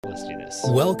Let's do this.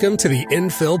 Welcome to the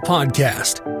Infill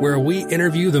Podcast, where we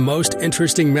interview the most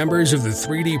interesting members of the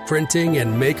 3D printing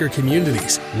and maker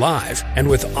communities, live and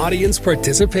with audience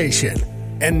participation.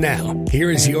 And now, here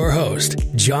is your host,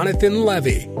 Jonathan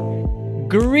Levy.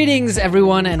 Greetings,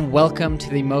 everyone, and welcome to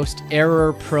the most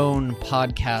error-prone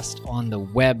podcast on the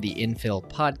web, the Infill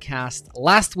Podcast.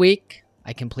 Last week,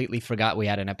 I completely forgot we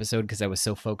had an episode because I was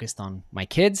so focused on my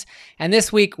kids. And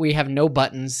this week, we have no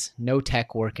buttons, no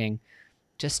tech working.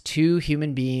 Just two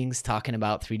human beings talking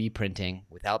about 3D printing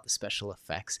without the special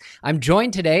effects. I'm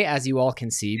joined today, as you all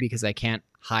can see, because I can't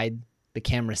hide the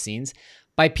camera scenes,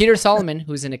 by Peter Solomon,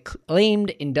 who's an acclaimed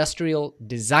industrial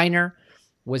designer,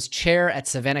 was chair at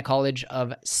Savannah College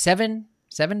of seven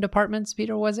departments,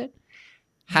 Peter, was it?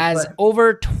 Has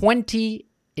over 20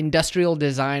 industrial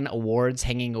design awards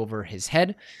hanging over his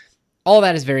head. All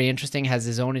that is very interesting, has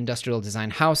his own industrial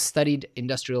design house, studied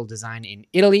industrial design in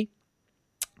Italy.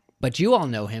 But you all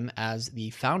know him as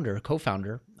the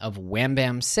co-founder of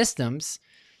WhamBam Systems.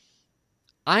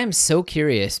 I'm so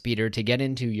curious, Peter, to get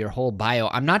into your whole bio.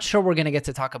 I'm not sure we're going to get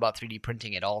to talk about 3D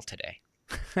printing at all today.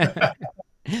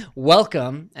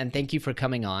 Welcome, and thank you for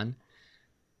coming on.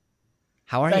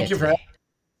 How are you? Thank you for having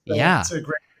me. Yeah. It's a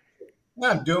great. Yeah,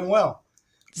 I'm doing well.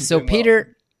 So,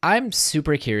 Peter, I'm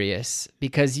super curious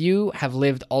because you have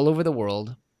lived all over the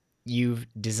world. You've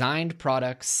designed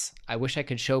products. I wish I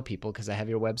could show people because I have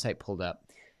your website pulled up.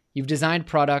 You've designed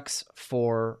products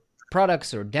or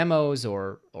demos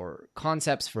or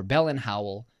concepts for Bell &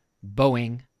 Howell,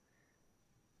 Boeing,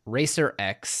 Racer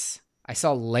X. I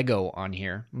saw Lego on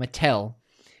here, Mattel.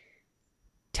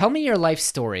 Tell me your life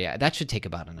story. That should take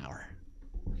about an hour.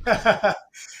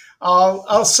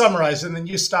 I'll summarize, and then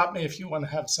you stop me if you want to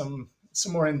have some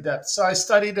more in depth. So I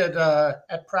studied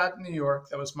at Pratt, New York.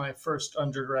 That was my first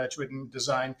undergraduate in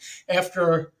design.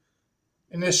 After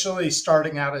initially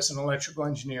starting out as an electrical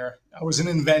engineer, I was an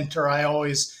inventor.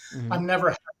 I'm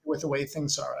never happy with the way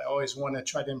things are. I always want to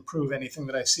try to improve anything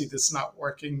that I see that's not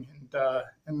working,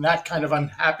 and that kind of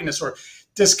unhappiness or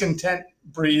discontent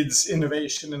breeds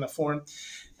innovation in a form.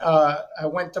 I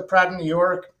went to Pratt, New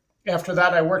York. After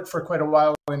that, I worked for quite a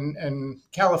while in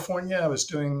California. I was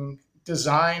doing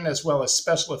design as well as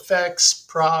special effects,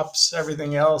 props,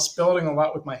 everything else, building a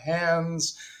lot with my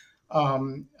hands.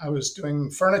 I was doing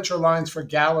furniture lines for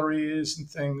galleries and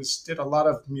things, did a lot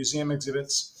of museum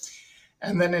exhibits.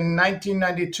 And then in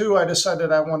 1992, I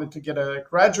decided I wanted to get a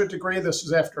graduate degree. This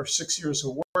was after 6 years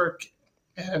of work.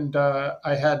 And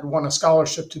I had won a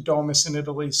scholarship to Domus in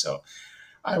Italy. So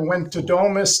I went to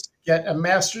Domus to get a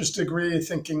master's degree,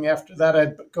 thinking after that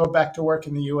I'd go back to work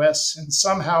in the U.S. and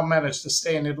somehow managed to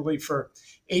stay in Italy for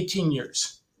 18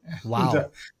 years. Wow. And,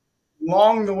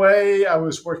 along the way, I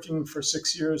was working for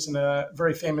 6 years in a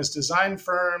very famous design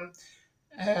firm.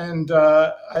 And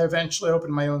I eventually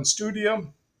opened my own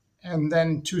studio and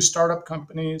then two startup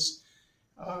companies.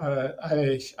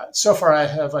 So far I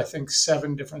have, I think,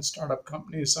 7 different startup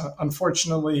companies.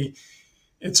 Unfortunately,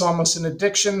 it's almost an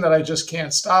addiction that I just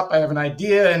can't stop. I have an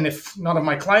idea, and if none of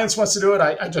my clients wants to do it,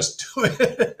 I just do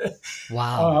it.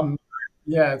 Wow.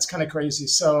 Yeah, it's kind of crazy.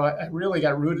 So I really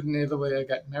got rooted in Italy. I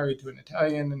got married to an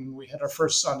Italian, and we had our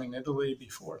first son in Italy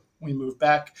before we moved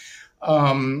back.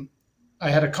 I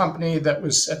had a company that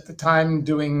was at the time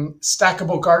doing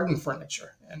stackable garden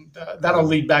furniture, and that'll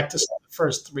lead back to some of the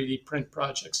first 3D print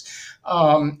projects.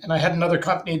 And I had another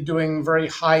company doing very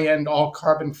high-end, all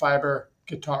carbon fiber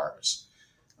guitars.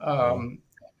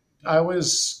 I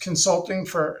was consulting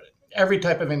for every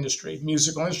type of industry: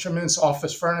 musical instruments,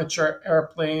 office furniture,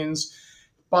 airplanes,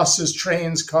 buses,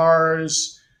 trains,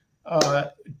 cars,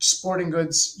 sporting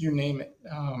goods, you name it.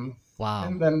 Wow.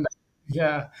 And then,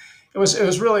 yeah, it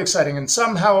was really exciting. And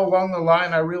somehow along the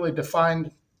line, I really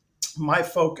defined my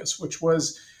focus, which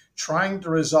was trying to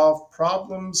resolve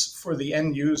problems for the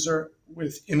end user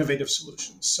with innovative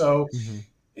solutions. So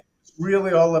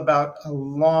really all about a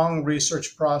long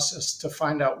research process to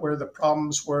find out where the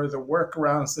problems were, the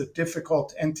workarounds, the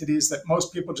difficult entities that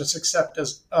most people just accept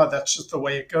as, oh, that's just the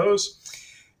way it goes.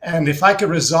 And if I could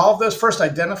resolve those, first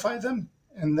identify them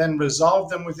and then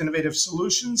resolve them with innovative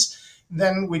solutions,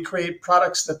 then we create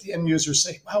products that the end users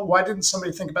say, wow, why didn't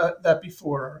somebody think about that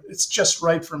before? It's just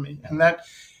right for me. And that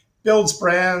builds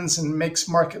brands and makes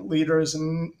market leaders.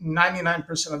 And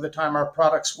 99% of the time, our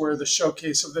products were the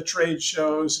showcase of the trade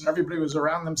shows, and everybody was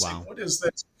around them saying, what is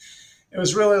this? It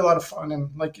was really a lot of fun. And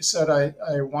like you said,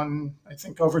 I won, I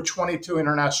think, over 22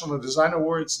 international design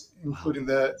awards, including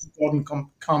the Golden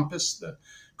Compass, the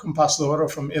Compass d'Oro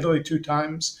from Italy 2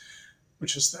 times,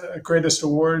 which is the greatest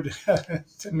award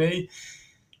to me.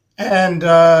 And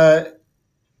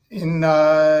In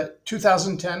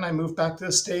 2010, I moved back to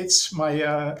the States.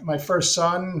 My first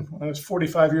son, when I was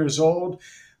 45 years old,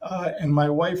 and my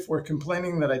wife were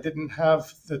complaining that I didn't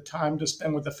have the time to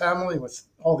spend with the family with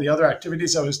all the other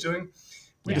activities I was doing.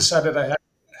 We Yeah. decided I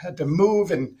had to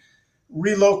move and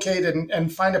relocate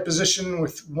and find a position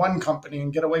with one company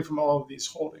and get away from all of these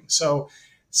holdings. So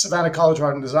Savannah College of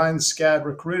Art and Design, SCAD,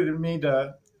 recruited me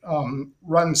to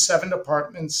run 7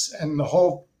 departments. And the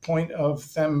whole point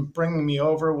of them bringing me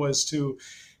over was to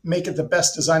make it the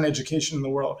best design education in the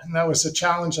world. And that was a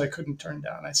challenge I couldn't turn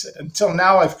down. I said, until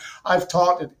now, I've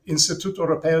taught at Istituto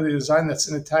Europeo di Design, that's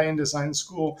an Italian design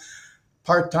school,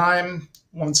 part-time,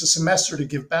 once a semester to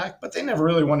give back, but they never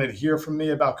really wanted to hear from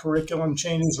me about curriculum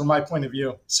changes or my point of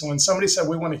view. So when somebody said,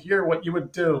 we want to hear what you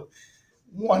would do,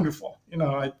 wonderful.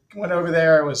 I went over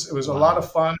there. It was a lot of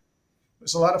fun. It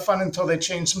was a lot of fun until they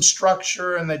changed some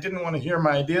structure and they didn't want to hear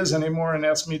my ideas anymore and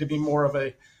asked me to be more of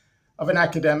an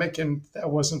academic, and that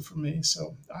wasn't for me.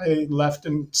 So I left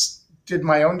and did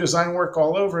my own design work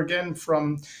all over again.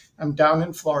 I'm down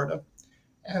in Florida.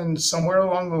 And somewhere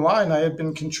along the line, I had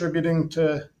been contributing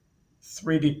to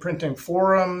 3D printing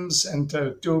forums and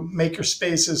to do maker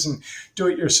spaces and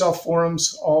do-it-yourself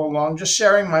forums all along, just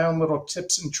sharing my own little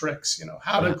tips and tricks,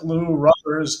 how to glue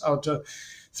rubbers, how to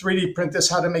 3D print this,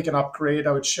 how to make an upgrade.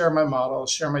 I would share my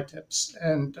models, share my tips.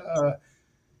 And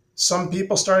some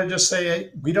people started just say,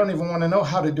 hey, we don't even want to know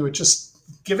how to do it. Just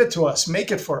give it to us,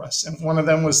 make it for us. And one of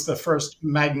them was the first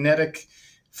magnetic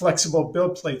flexible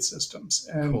build plate systems.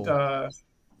 And cool.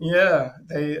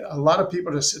 A lot of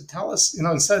people just said, tell us,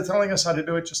 instead of telling us how to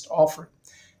do it, just offer it.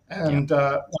 And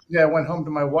one day I went home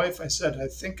to my wife. I said, I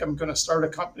think I'm going to start a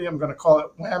company. I'm going to call it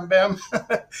WhamBam.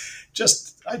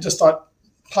 I just thought,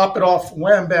 pop it off,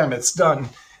 WhamBam, it's done.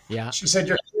 Yeah. She said,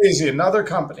 you're crazy, another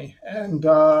company. And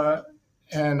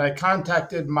I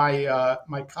contacted my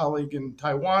colleague in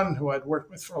Taiwan, who I'd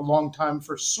worked with for a long time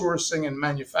for sourcing and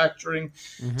manufacturing.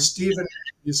 Mm-hmm. Stephen,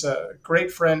 he's a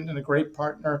great friend and a great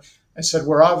partner. I said,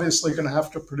 we're obviously going to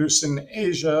have to produce in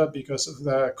Asia because of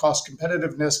the cost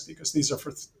competitiveness, because these are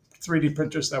for 3D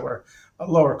printers that were a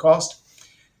lower cost.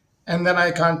 And then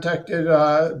I contacted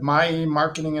my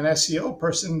marketing and SEO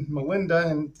person, Melinda,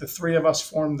 and the 3 of us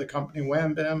formed the company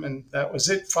WhamBam, and that was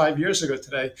it 5 years ago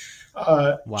today.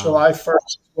 Wow. July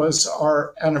 1st was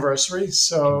our anniversary,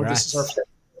 so Congrats. This is our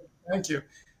fifth. Thank you.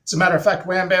 As a matter of fact,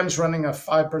 WhamBam's running a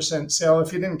 5% sale.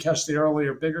 If you didn't catch the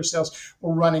earlier, bigger sales,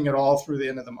 we're running it all through the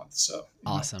end of the month. So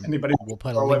awesome. We'll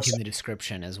put a link in the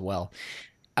description as well.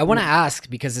 I want to ask,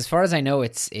 because as far as I know,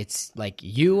 it's like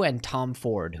you and Tom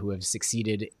Ford who have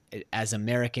succeeded as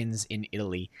Americans in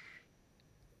Italy.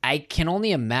 I can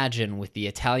only imagine with the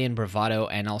Italian bravado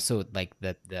and also like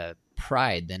the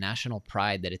pride, the national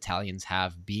pride that Italians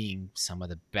have being some of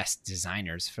the best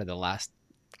designers for the last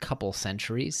couple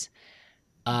centuries.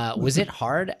 Was it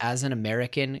hard as an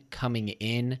American coming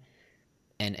in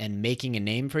and making a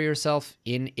name for yourself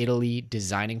in Italy,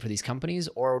 designing for these companies,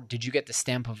 or did you get the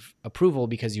stamp of approval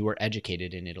because you were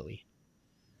educated in Italy?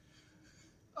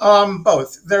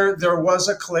 Both. There was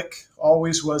a clique,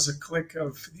 always was a clique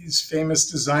of these famous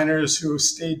designers who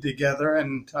stayed together,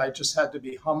 and I just had to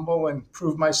be humble and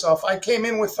prove myself. I came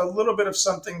in with a little bit of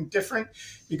something different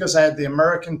because I had the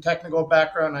American technical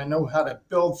background. I know how to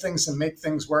build things and make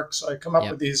things work. So I come up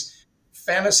with these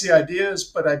fantasy ideas,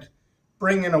 but I'd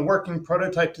bring in a working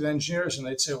prototype to the engineers and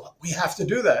they'd say, well, we have to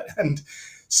do that. And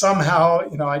somehow,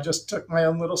 I just took my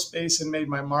own little space and made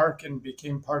my mark and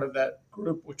became part of that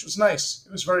group, which was nice.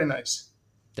 It was very nice.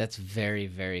 That's very,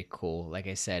 very cool. Like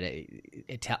I said,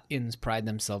 Italians pride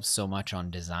themselves so much on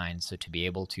design. So to be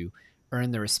able to earn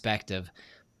the respect of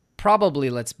probably,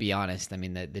 let's be honest, I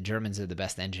mean, the Germans are the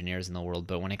best engineers in the world,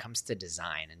 but when it comes to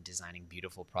design and designing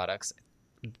beautiful products,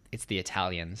 it's the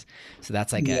Italians. So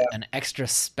that's like an extra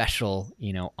special,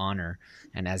 honor.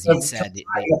 And as you said,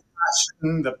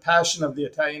 the passion of the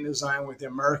Italian design with the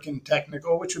American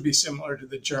technical, which would be similar to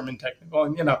the German technical,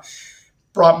 and,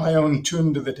 brought my own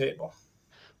tune to the table.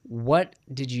 What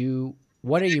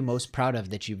are you most proud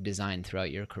of that you've designed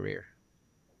throughout your career?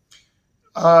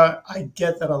 I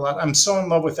get that a lot. I'm so in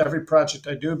love with every project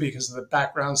I do because of the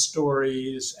background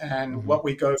stories and what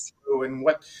we go through and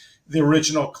what the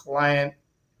original client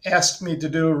asked me to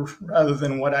do rather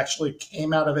than what actually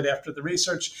came out of it after the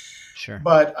research. Sure.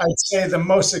 But I'd say the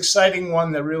most exciting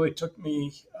one that really took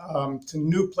me to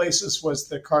new places was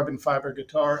the carbon fiber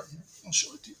guitar. I'll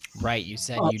show it to you. Right. You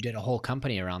said you did a whole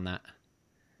company around that.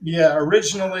 Yeah.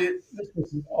 Originally, this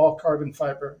was an all carbon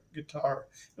fiber guitar.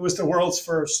 It was the world's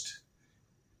first.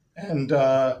 And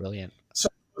brilliant. So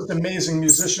the amazing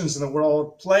musicians in the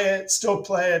world play it, still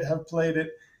play it, have played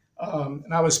it.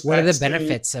 And I was What are the backstage.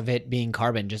 benefits of it being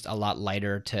carbon? Just a lot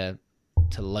lighter to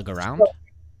lug around?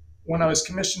 When I was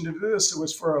commissioned to do this, it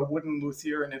was for a wooden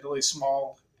luthier in Italy,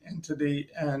 small entity.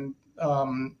 And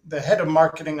the head of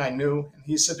marketing I knew, and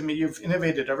he said to me, "You've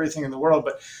innovated everything in the world,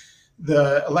 but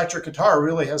the electric guitar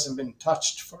really hasn't been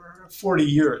touched for 40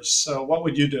 years. So what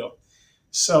would you do?"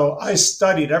 So I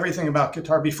studied everything about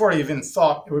guitar before I even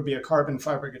thought it would be a carbon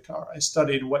fiber guitar. I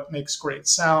studied what makes great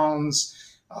sounds,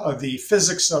 the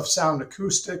physics of sound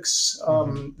acoustics,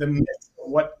 the myth of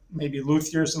what maybe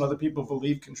luthiers and other people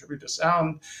believe contribute to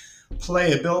sound,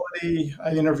 playability.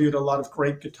 I interviewed a lot of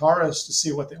great guitarists to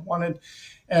see what they wanted.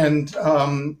 And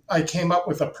I came up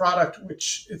with a product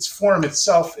which its form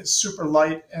itself is super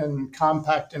light and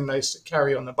compact and nice to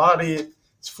carry on the body.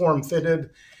 It's form fitted.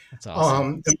 That's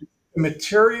awesome. The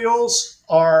materials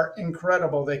are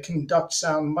incredible. They conduct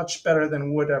sound much better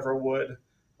than wood ever would.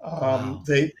 Wow.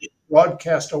 They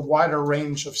broadcast a wider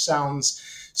range of sounds.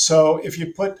 So if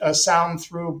you put a sound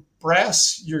through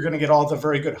brass, you're going to get all the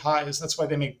very good highs. That's why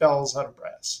they make bells out of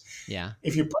brass. Yeah.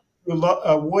 If you put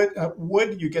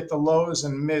wood, you get the lows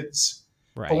and mids.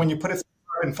 Right. But when you put it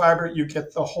through carbon fiber, you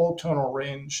get the whole tonal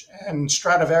range. And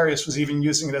Stradivarius was even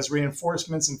using it as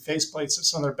reinforcements and faceplates of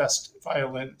some of their best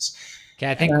violins. Okay,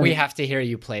 I think we have to hear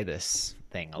you play this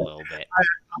thing a little bit. I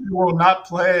will not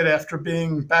play it after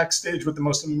being backstage with the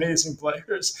most amazing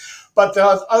players. But the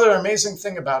other amazing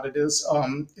thing about it is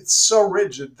it's so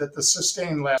rigid that the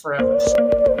sustain lasts forever.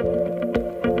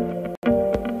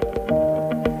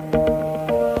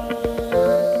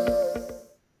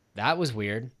 That was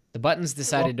weird. The buttons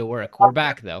decided to work. We're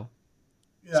back though.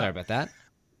 Yeah. Sorry about that.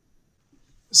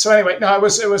 So anyway, no, it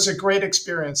was a great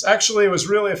experience. Actually, it was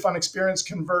really a fun experience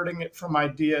converting it from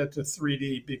idea to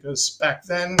 3D, because back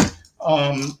then,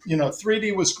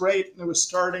 3D was great and it was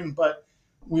starting, but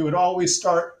we would always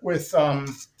start with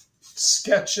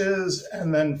sketches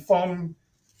and then foam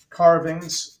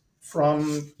carvings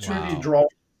from 2D drawing.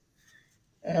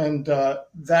 And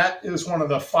that is one of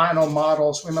the final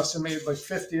models. We must have made like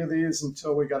 50 of these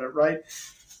until we got it right.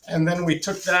 And then we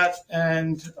took that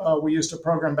and we used a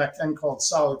program back then called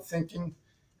Solid Thinking,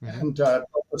 and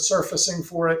built the surfacing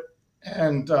for it,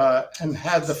 and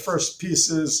had the first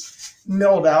pieces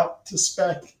milled out to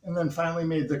spec, and then finally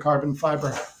made the carbon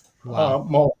fiber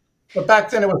mold. But back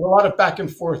then it was a lot of back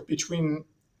and forth between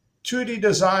 2D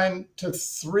design to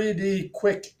 3D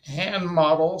quick hand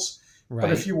models. Right.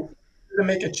 But if you to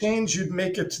make a change, you'd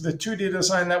make it to the 2D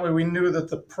design. That way we knew that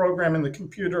the program in the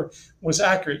computer was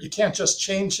accurate. You can't just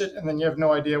change it and then you have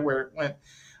no idea where it went.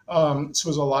 So it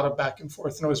was a lot of back and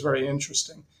forth, and it was very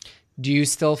interesting. Do you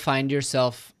still find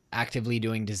yourself actively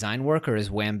doing design work, or is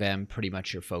WhamBam pretty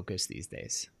much your focus these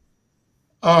days?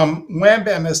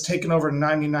 WhamBam has taken over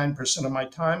 99% of my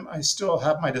time. I still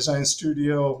have my design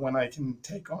studio when I can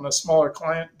take on a smaller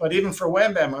client, but even for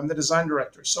WhamBam, I'm the design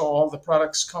director. So all the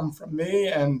products come from me,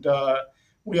 and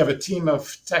we have a team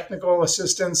of technical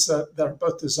assistants that are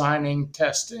both designing,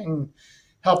 testing,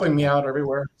 helping me out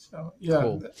everywhere. So yeah,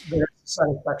 cool. There's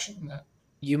satisfaction in that.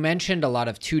 You mentioned a lot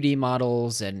of 2D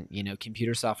models and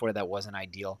computer software that wasn't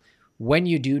ideal. When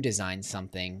you do design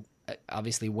something,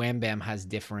 obviously WhamBam has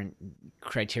different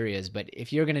criterias, but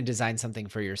if you're going to design something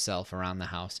for yourself around the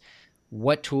house,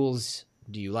 what tools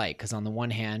do you like? Because on the one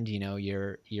hand,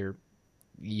 you're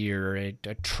a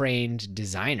trained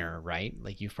designer, right?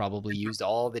 Like you've probably used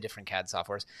all the different CAD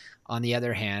softwares. On the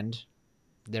other hand,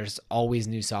 there's always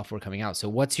new software coming out. So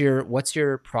what's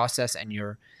your process and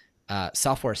your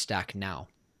software stack now?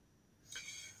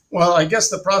 Well, I guess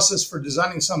the process for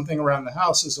designing something around the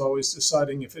house is always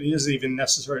deciding if it is even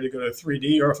necessary to go to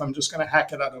 3D, or if I'm just going to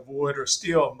hack it out of wood or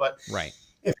steel. But right.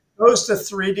 If it goes to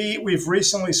 3D, we've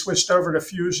recently switched over to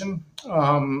Fusion.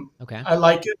 Okay. I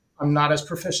like it. I'm not as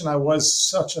proficient. I was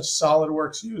such a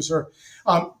SolidWorks user.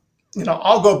 I'll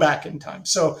go back in time.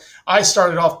 So I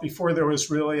started off before there was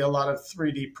really a lot of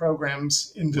 3D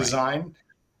programs in design. Right.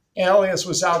 Alias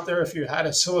was out there if you had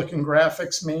a Silicon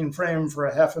Graphics mainframe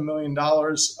for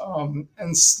 $500,000,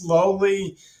 and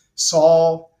slowly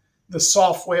saw the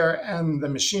software and the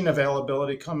machine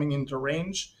availability coming into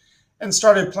range, and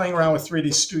started playing around with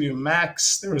 3D Studio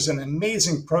Max. There was an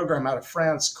amazing program out of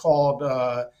France called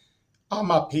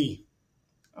Amapi,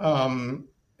 and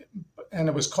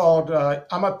it was called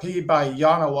Amapi by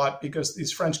Yanawat, because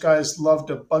these French guys loved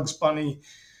a Bugs Bunny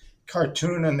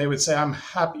cartoon, and they would say, "I'm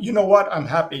happy. You know what? I'm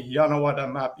happy. You know what?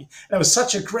 I'm happy." And it was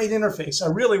such a great interface. I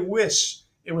really wish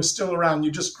it was still around.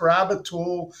 You just grab a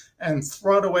tool and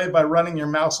throw it away by running your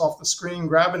mouse off the screen,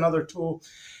 grab another tool.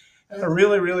 And I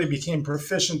really, really became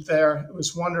proficient there. It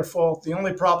was wonderful. The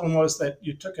only problem was that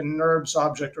you took a NURBS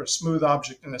object or a smooth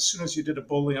object, and as soon as you did a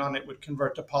boolean, it would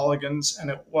convert to polygons, and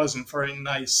it wasn't very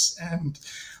nice. And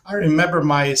I remember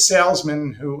my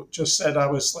salesman, who just said I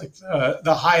was like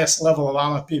the highest level of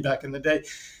AMAP back in the day,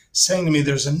 saying to me,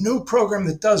 there's a new program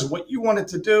that does what you want it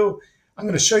to do. I'm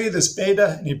going to show you this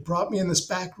beta. And he brought me in this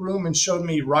back room and showed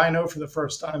me Rhino for the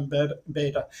first time,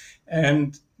 beta.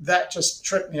 And that just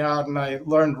tripped me out. And I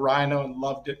learned Rhino and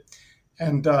loved it.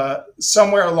 And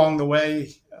somewhere along the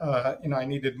way, I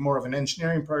needed more of an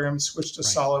engineering program, switched to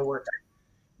SolidWorks,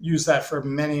 used that for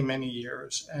many, many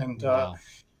years. And Wow.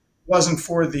 Wasn't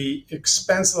for the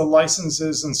expense of the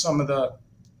licenses and some of the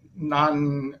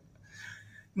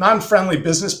non-friendly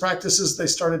business practices they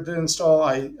started to install,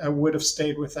 I would have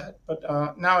stayed with that. But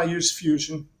now I use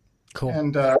Fusion. Cool.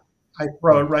 And I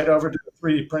throw it right over to the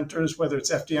 3D printers, whether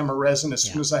it's FDM or resin, as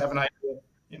soon as I have an idea.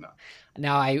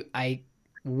 Now, I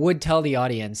would tell the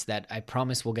audience that I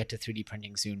promise we'll get to 3D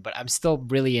printing soon, but I'm still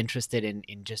really interested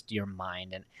in just your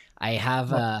mind. And I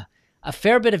have a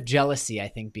fair bit of jealousy, I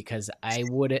think, because I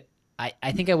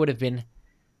think I would have been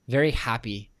very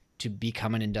happy to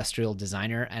become an industrial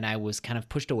designer, and I was kind of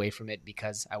pushed away from it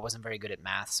because I wasn't very good at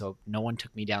math, so no one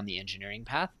took me down the engineering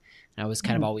path. And I was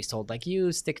kind of always told, like,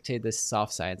 you stick to the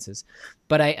soft sciences.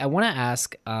 But I want to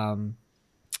ask,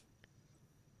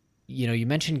 you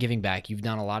mentioned giving back. You've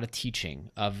done a lot of teaching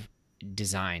of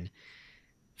design.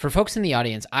 For folks in the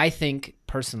audience, I think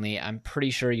personally, I'm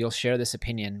pretty sure you'll share this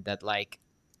opinion that, like,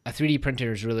 a 3D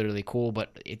printer is really, really cool,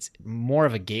 but it's more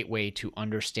of a gateway to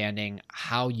understanding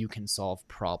how you can solve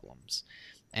problems.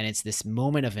 And it's this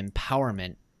moment of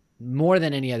empowerment more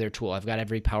than any other tool. I've got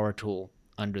every power tool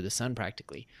under the sun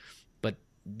practically. But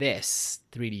this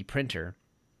 3D printer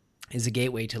is a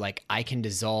gateway to, like, I can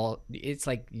dissolve. It's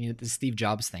like, the Steve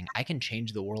Jobs thing. I can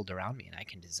change the world around me, and I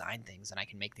can design things, and I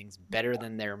can make things better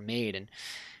than they're made. And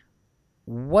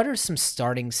what are some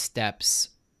starting steps,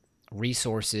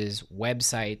 resources,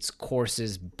 websites,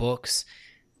 courses, books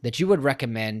that you would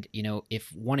recommend,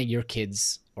 if one of your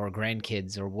kids or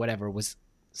grandkids or whatever was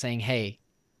saying, hey,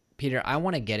 Peter, I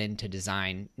want to get into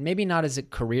design, maybe not as a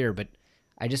career, but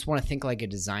I just want to think like a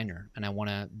designer, and I want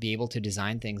to be able to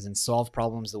design things and solve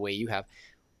problems the way you have.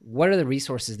 What are the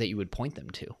resources that you would point them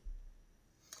to?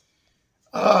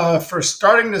 For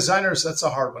starting designers, that's a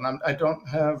hard one. I don't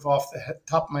have off the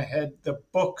top of my head the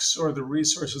books or the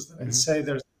resources that I'd say.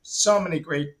 There's so many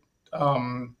great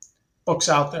books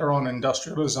out there on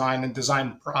industrial design and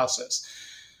design process.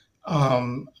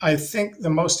 I think the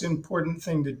most important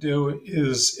thing to do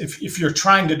is, if you're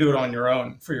trying to do it on your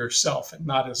own for yourself and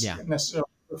not as necessarily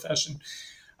a profession,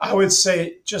 I would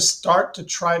say just start to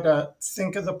try to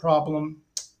think of the problem,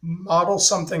 model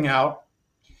something out,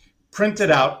 print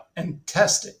it out, and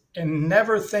test it. And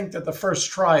never think that the first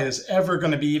try is ever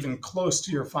going to be even close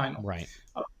to your final. Right.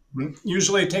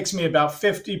 Usually it takes me about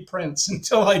 50 prints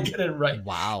until I get it right.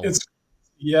 Wow.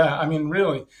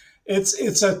 Really.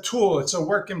 It's a tool. It's a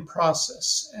work in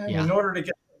process. And in order to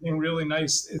get something really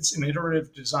nice, it's an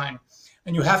iterative design.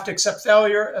 And you have to accept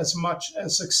failure as much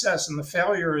as success. And the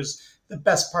failure is the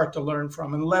best part to learn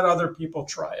from, and let other people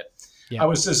try it. Yeah. I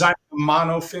was designing a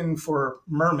monofin for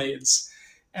mermaids.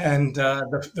 And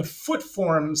the foot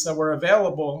forms that were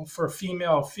available for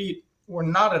female feet were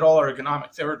not at all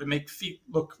ergonomic. They were to make feet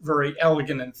look very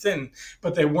elegant and thin,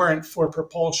 but they weren't for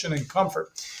propulsion and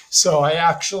comfort. So I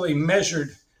actually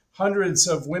measured hundreds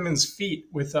of women's feet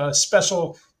with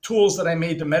special tools that I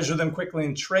made to measure them quickly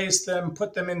and trace them,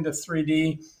 put them into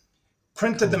 3D,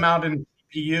 printed them out in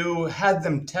GPU, had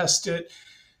them test it,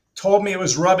 told me it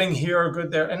was rubbing here or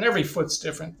good there. And every foot's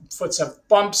different. Foots have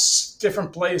bumps,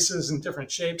 different places and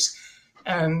different shapes.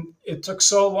 And it took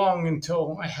so long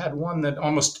until I had one that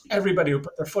almost everybody who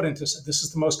put their foot into said, this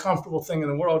is the most comfortable thing in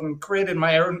the world, and created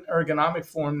my own ergonomic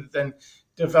form that then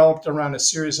developed around a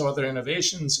series of other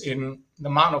innovations in the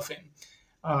monofin.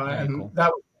 Cool.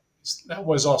 That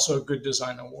was also a good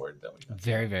design award that we got.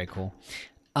 Very, very cool.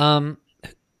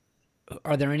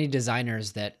 Are there any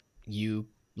designers that you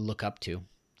look up to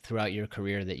throughout your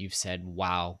career that you've said,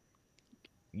 wow,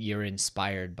 you're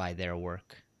inspired by their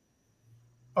work?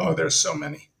 Oh, there's so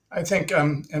many. I think,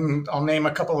 and I'll name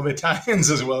a couple of Italians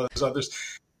as well as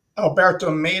others. Alberto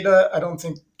Maida, I don't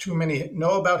think too many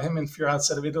know about him if you're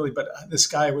outside of Italy, but this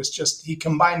guy was he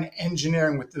combined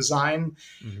engineering with design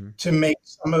to make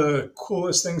some of the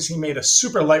coolest things. He made a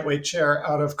super lightweight chair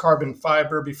out of carbon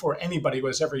fiber before anybody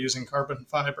was ever using carbon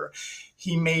fiber.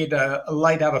 He made a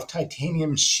light out of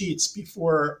titanium sheets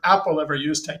before Apple ever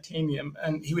used titanium.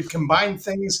 And he would combine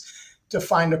things to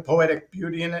find a poetic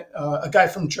beauty in it. A guy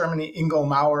from Germany, Ingo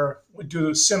Maurer, would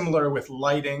do similar with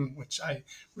lighting, which I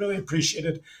really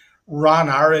appreciated. Ron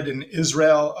Arad in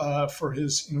Israel for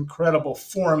his incredible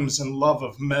forms and love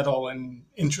of metal and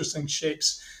interesting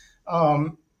shapes.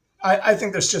 I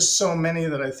think there's just so many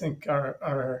that I think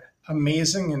are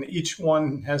amazing, and each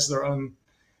one has their own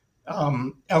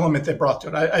element they brought to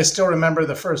it. I still remember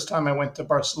the first time I went to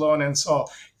Barcelona and saw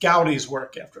Gaudi's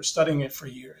work after studying it for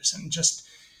years, and just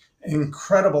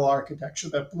incredible architecture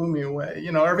that blew me away.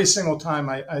 Every single time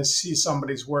I see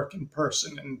somebody's work in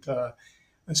person, and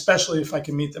especially if I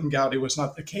can meet them. Gaudi was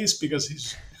not the case because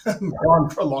he's gone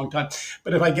for a long time.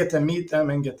 But if I get to meet them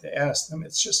and get to ask them,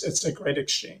 it's a great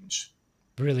exchange.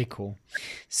 Really cool.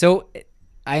 So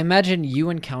I imagine you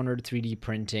encountered 3D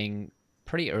printing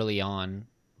pretty early on,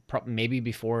 maybe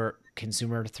before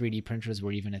consumer 3D printers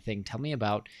were even a thing. Tell me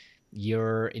about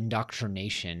your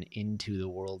indoctrination into the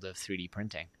world of 3D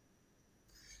printing.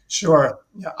 Sure.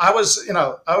 Yeah, I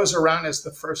was around as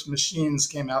the first machines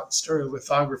came out,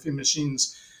 stereolithography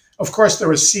machines. Of course, there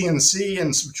was CNC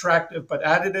and subtractive, but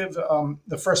additive.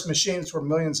 The first machines were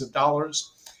millions of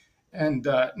dollars, and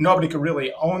nobody could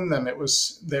really own them.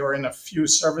 They were in a few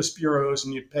service bureaus,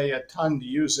 and you'd pay a ton to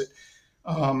use it.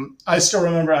 I still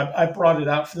remember I brought it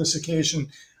out for this occasion.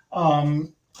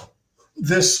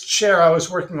 This chair, I was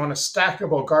working on a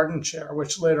stackable garden chair,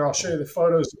 which later I'll show you the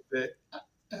photos of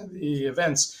the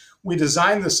events. We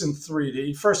designed this in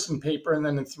 3D, first in paper and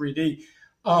then in 3D.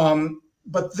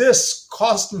 But this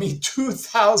cost me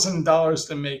 $2,000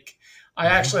 to make. I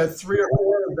actually had 3 or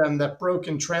 4 of them that broke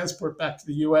in transport back to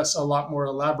the US, a lot more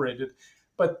elaborated.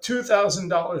 But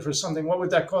 $2,000 for something, what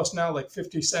would that cost now? Like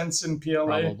 50 cents in PLA?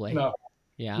 Probably.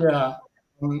 Yeah. Yeah.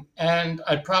 And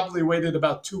I probably waited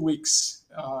about 2 weeks.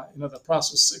 The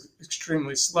process is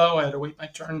extremely slow. I had to wait my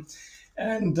turn.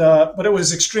 And but it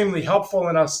was extremely helpful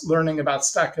in us learning about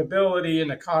stackability and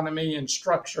economy and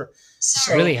structure.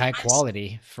 So, really high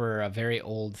quality for a very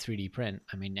old 3D print.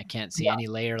 I mean, I can't see any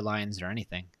layer lines or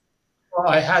anything. Well,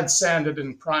 I had sanded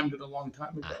and primed it a long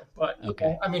time ago. But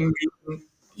okay. I mean,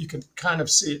 you could kind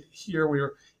of see it here. We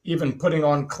were even putting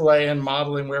on clay and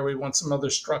modeling where we want some other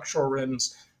structural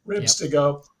ribs to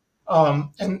go.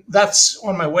 And that's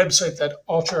on my website, that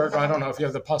Ultra. I don't know if you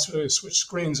have the possibility to switch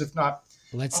screens. If not,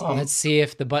 let's see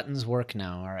if the buttons work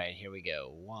now. All right, here we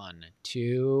go. 1,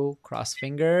 2, cross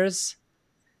fingers.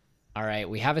 All right,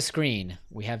 we have a screen.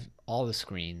 We have all the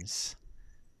screens.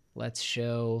 Let's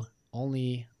show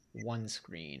only one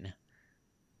screen.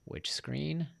 Which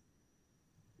screen?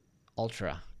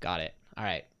 Ultra. Got it. All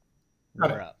right,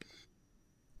 we're up.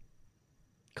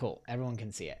 Cool. Everyone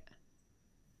can see it.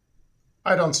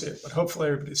 I don't see it, but hopefully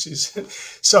everybody sees it.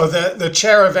 So the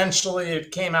chair eventually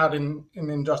it came out in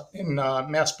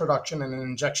mass production in an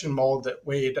injection mold that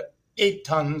weighed 8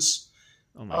 tons.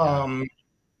 Oh my God.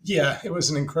 Yeah, it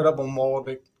was an incredible mold.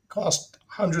 It cost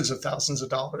hundreds of thousands of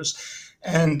dollars.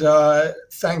 And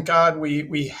thank God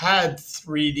we had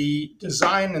 3D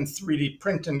design and 3D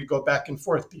printing to go back and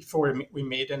forth before we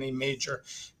made any major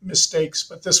mistakes.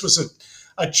 But this was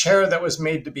a chair that was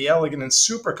made to be elegant and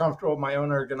super comfortable, my own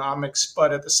ergonomics,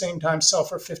 but at the same time sell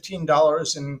for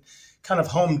 $15 in kind of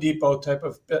Home Depot type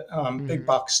of big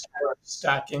box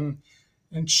stacking,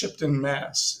 and shipped in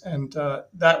mass. And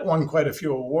that won quite a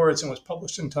few awards and was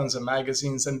published in tons of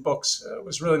magazines and books. It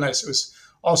was really nice. It was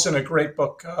also in a great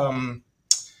book,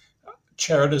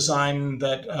 chair design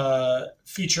that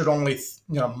featured only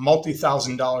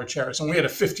multi-$1,000 chairs. And we had a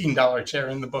 $15 chair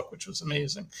in the book, which was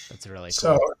amazing. That's really cool.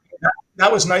 So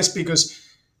that was nice because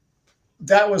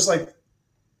that was like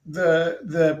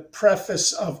the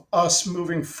preface of us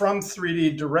moving from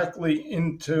 3D directly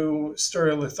into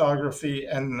stereolithography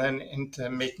and then into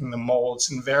making the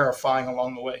molds and verifying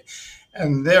along the way.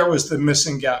 And there was the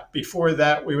missing gap. Before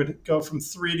that, we would go from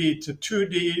 3D to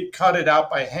 2D, cut it out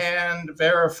by hand,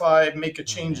 verify, make a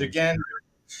change again.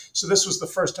 So this was the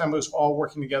first time it was all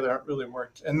working together. It really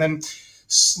worked. And then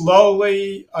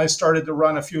slowly, I started to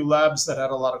run a few labs that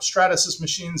had a lot of Stratasys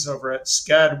machines. Over at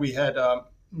SCAD, we had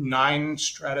 9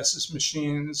 Stratasys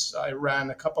machines. I ran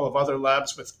a couple of other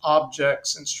labs with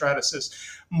objects and Stratasys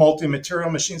multi-material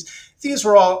machines. These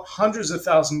were all hundreds of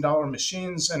 $1,000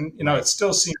 machines, and it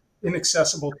still seemed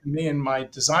inaccessible to me and my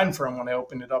design firm when I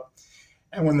opened it up.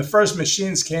 And when the first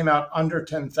machines came out under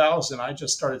 10,000, I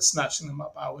just started snatching them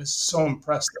up. I was so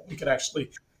impressed that we could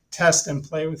actually test and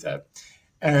play with that.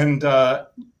 And a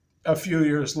few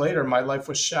years later, my life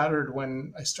was shattered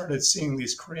when I started seeing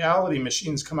these Creality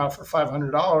machines come out for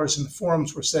 $500, and the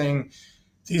forums were saying,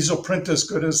 these will print as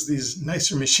good as these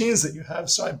nicer machines that you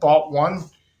have. So I bought one,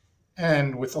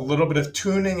 And with a little bit of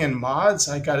tuning and mods,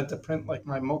 I got it to print like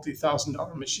my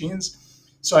multi-$1,000 machines.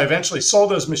 So I eventually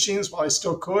sold those machines while I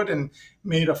still could and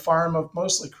made a farm of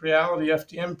mostly Creality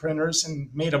FDM printers and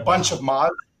made a bunch of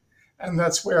mods. And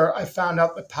that's where I found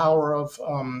out the power of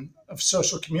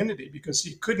social community, because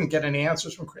you couldn't get any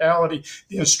answers from Creality.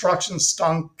 The instructions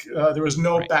stunk. There was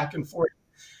no back and forth,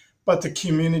 but the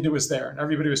community was there and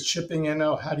everybody was chipping in.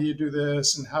 Oh, how do you do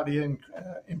this? And how do you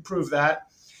improve that?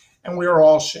 And we were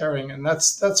all sharing. And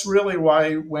that's really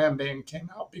why WhamBam came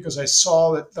out, because I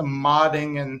saw that the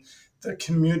modding and the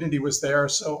community was there.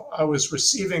 So I was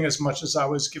receiving as much as I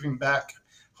was giving back,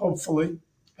 hopefully.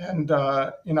 And,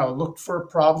 looked for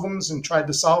problems and tried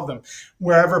to solve them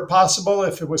wherever possible.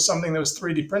 If it was something that was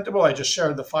 3D printable, I just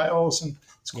shared the files, and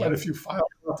it's quite a few files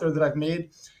out there that I've made.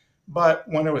 But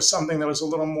when it was something that was a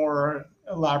little more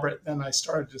elaborate, then I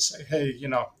started to say, hey,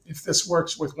 if this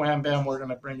works with WhamBam, we're going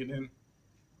to bring it in.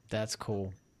 That's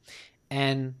cool.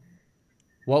 And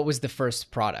what was the first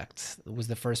product? Was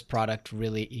the first product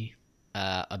really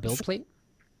a build plate?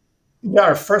 Yeah,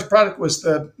 our first product was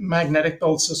the magnetic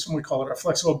build system. We call it our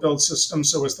flexible build system.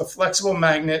 So it was the flexible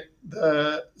magnet,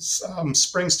 the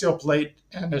spring steel plate,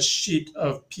 and a sheet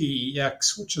of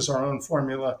PEX, which is our own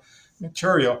formula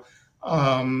material.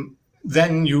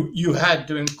 Then you had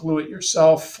to glue it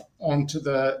yourself onto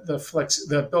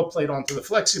the build plate onto the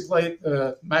flexi plate,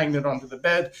 the magnet onto the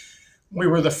bed. We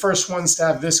were the first ones to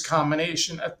have this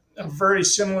combination. At a very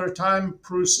similar time,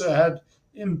 Prusa had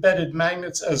embedded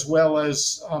magnets as well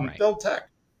as Buildtech.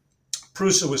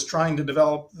 Prusa was trying to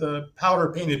develop the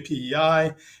powder painted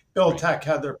PEI. Buildtech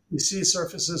had their PC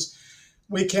surfaces.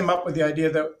 We came up with the idea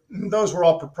that those were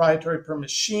all proprietary per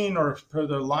machine or per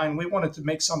the line. We wanted to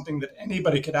make something that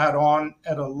anybody could add on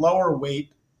at a lower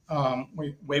weight.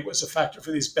 Weight was a factor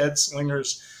for these bed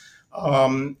slingers,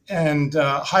 and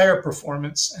higher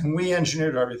performance. And we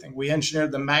engineered everything. We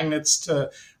engineered the magnets to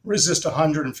resist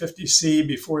 150 C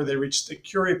before they reach the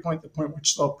Curie point, the point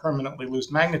which they'll permanently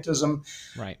lose magnetism.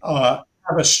 Right.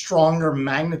 Have a stronger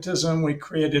magnetism. We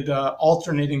created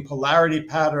alternating polarity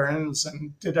patterns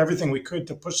and did everything we could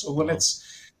to push the limits.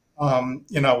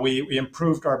 We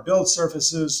improved our build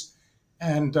surfaces,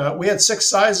 and we had 6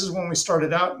 sizes when we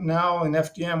started out. Now in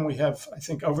FDM, we have, I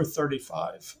think, over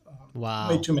 35. Wow.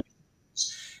 Way too many.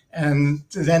 And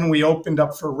then we opened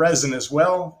up for resin as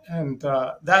well. And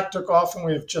that took off, and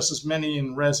we have just as many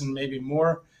in resin, maybe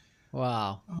more.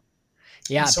 Wow.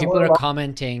 Yeah, so people are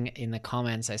commenting in the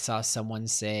comments. I saw someone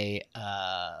say,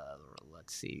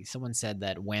 someone said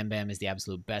that WhamBam is the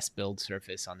absolute best build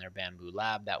surface on their Bamboo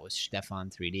Lab. That was Stefan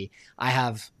 3D. I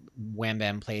have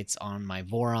WhamBam plates on my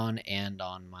Voron and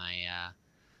on my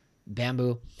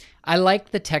Bamboo. I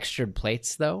like the textured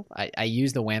plates, though. I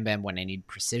use the WhamBam when I need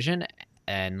precision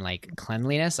and like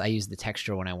cleanliness. I use the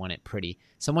texture when I want it pretty.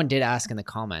 Someone did ask in the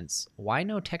comments, why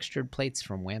no textured plates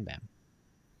from WhamBam?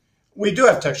 We do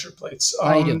have textured plates.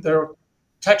 They're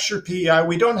textured PEI.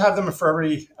 We don't have them for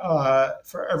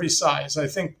every size. I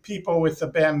think people with the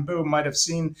Bamboo might have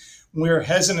seen we're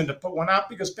hesitant to put one out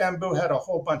because Bamboo had a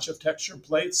whole bunch of textured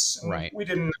plates. And we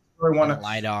didn't really want to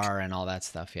LiDAR and all that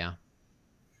stuff. Yeah.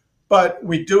 But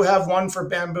we do have one for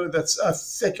Bamboo that's a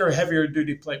thicker, heavier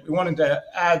duty plate. We wanted to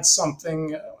add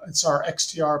something. It's our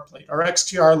XTR plate. Our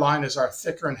XTR line is our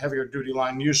thicker and heavier duty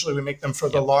line. Usually we make them for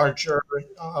the larger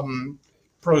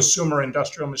prosumer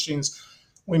industrial machines.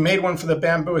 We made one for the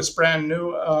Bamboo. It's brand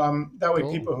new. That way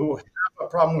people who have a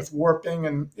problem with warping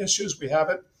and issues, we have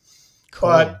it. Cool.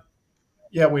 But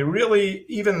yeah, we really,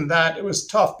 even that, it was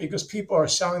tough because people are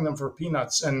selling them for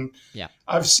peanuts. And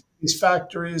I've seen these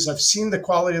factories, I've seen the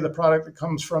quality of the product that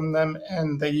comes from them,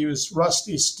 and they use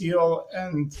rusty steel,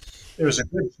 and there's a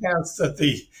good chance that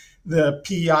the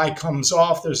PEI comes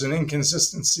off. There's an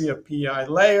inconsistency of PEI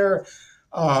layer.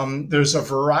 There's a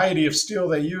variety of steel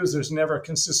they use. There's never a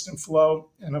consistent flow.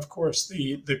 And of course,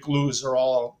 the glues are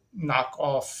all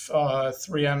knockoff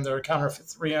 3M. They're counterfeit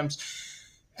 3Ms.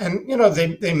 And,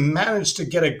 they managed to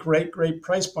get a great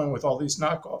price point with all these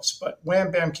knockoffs. But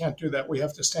WhamBam can't do that. We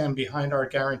have to stand behind our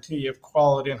guarantee of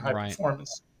quality and high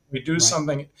performance. We do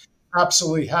something, it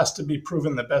absolutely has to be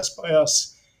proven the best by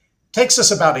us. It takes us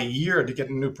about a year to get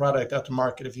a new product out to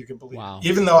market, if you can believe it.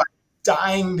 Even though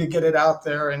dying to get it out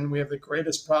there, and we have the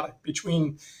greatest product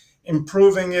between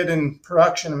improving it in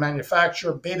production and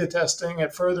manufacture, beta testing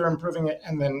it, further improving it,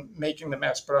 and then making the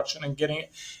mass production and getting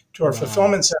it to our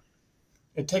fulfillment center.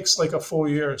 It takes like a full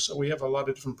year, so we have a lot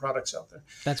of different products out there.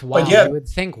 That's wild. You would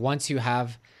think once you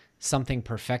have something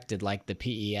perfected like the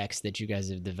PEX that you guys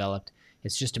have developed,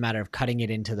 It's just a matter of cutting it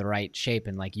into the right shape.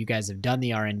 And like you guys have done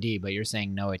the R&D, but you're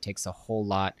saying, no, it takes a whole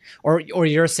lot. Or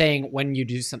you're saying when you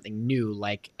do something new,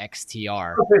 like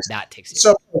XTR, that takes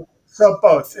you. So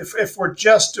both. If we're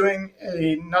just doing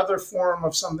another form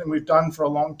of something we've done for a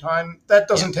long time, that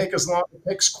doesn't take as long. It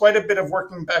takes quite a bit of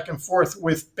working back and forth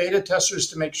with beta testers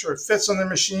to make sure it fits on their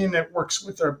machine. It works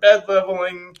with their bed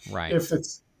leveling. Right. If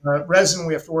it's resin,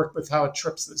 we have to work with how it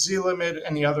trips the Z limit,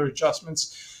 any other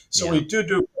adjustments. So we do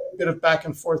a bit of back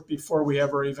and forth before we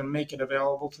ever even make it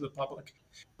available to the public.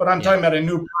 But I'm talking about a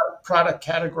new product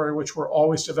category, which we're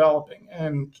always developing.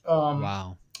 And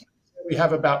we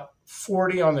have about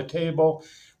 40 on the table.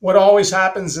 What always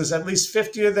happens is at least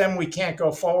 50 of them we can't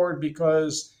go forward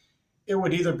because it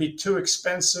would either be too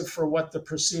expensive for what the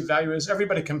perceived value is.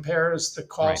 Everybody compares the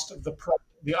cost of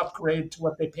the upgrade to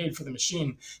what they paid for the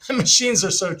machine. The machines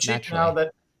are so cheap now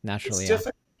that it's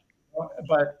difficult.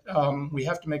 But we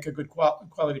have to make a good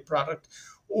quality product,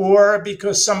 or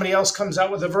because somebody else comes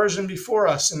out with a version before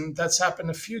us, and that's happened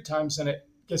a few times, and it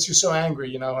gets you so angry.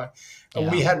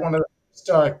 We had one of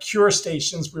the cure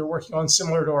stations we were working on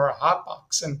similar to our hot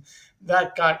box, and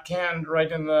that got canned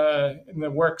right in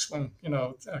the works when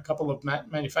a couple of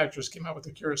manufacturers came out with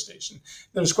the cure station.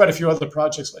 There's quite a few other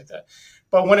projects like that,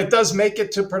 but when it does make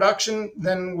it to production,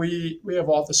 then we have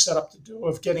all the setup to do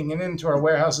of getting it into our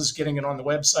warehouses, getting it on the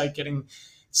website, getting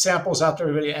samples out to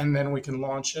everybody, and then we can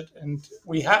launch it. And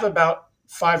we have about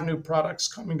 5 new products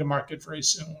coming to market very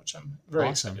soon, which I'm very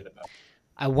excited about.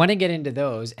 I want to get into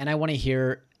those, and I want to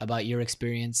hear about your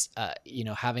experience,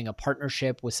 having a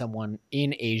partnership with someone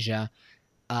in Asia.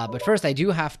 But first, I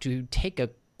do have to take a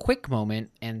quick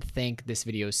moment and thank this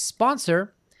video's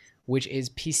sponsor, which is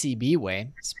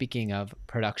PCBWay. Speaking of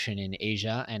production in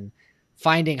Asia and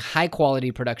finding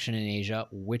high-quality production in Asia,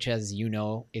 which, as you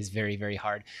know, is very, very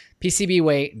hard.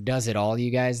 PCBWay does it all, you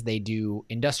guys. They do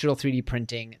industrial 3D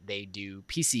printing. They do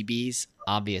PCBs,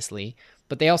 obviously.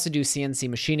 But they also do CNC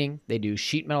machining. They do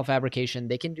sheet metal fabrication.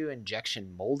 They can do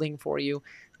injection molding for you.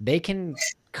 They can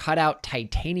cut out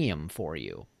titanium for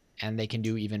you. And they can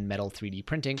do even metal 3D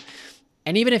printing.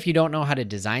 And even if you don't know how to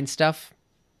design stuff,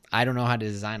 I don't know how to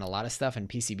design a lot of stuff, and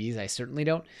PCBs, I certainly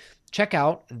don't. Check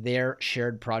out their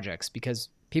shared projects, because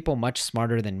people much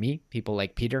smarter than me, people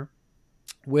like Peter,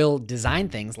 will design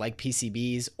things like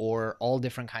PCBs or all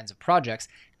different kinds of projects,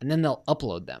 and then they'll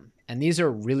upload them. And these are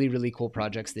really, really cool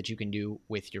projects that you can do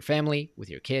with your family, with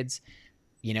your kids.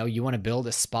 You want to build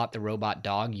a Spot the Robot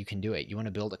dog, you can do it. You want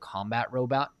to build a combat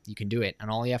robot, you can do it.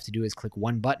 And all you have to do is click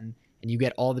one button, and you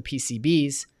get all the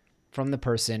PCBs from the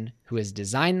person who has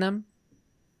designed them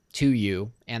to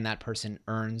you, and that person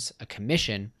earns a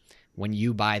commission when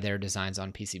you buy their designs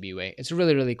on PCBWay. It's a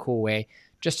really, really cool way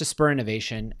just to spur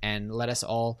innovation and let us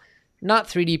all not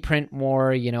 3D print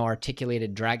more,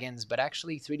 articulated dragons, but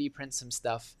actually 3D print some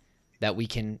stuff that we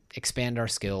can expand our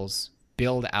skills,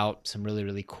 build out some really,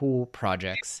 really cool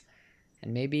projects,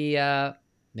 and maybe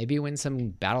win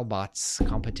some BattleBots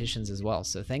competitions as well.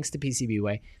 So thanks to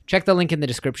PCBWay. Check the link in the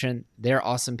description. They're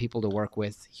awesome people to work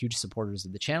with, huge supporters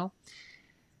of the channel.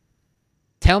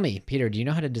 Tell me, Peter, do you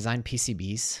know how to design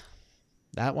PCBs?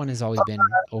 That one has always been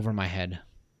over my head.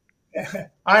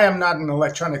 I am not an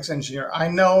electronics engineer. I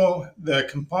know the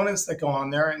components that go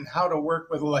on there and how to work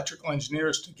with electrical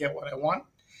engineers to get what I want,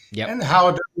 and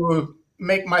how to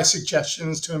make my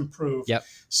suggestions to improve.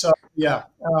 So,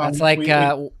 that's like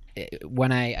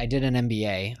when I did an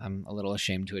MBA, I'm a little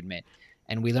ashamed to admit,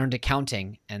 and we learned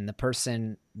accounting, and the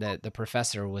person, the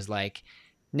professor was like,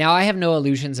 now, I have no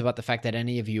illusions about the fact that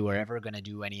any of you are ever going to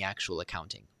do any actual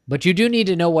accounting, but you do need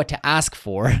to know what to ask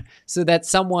for so that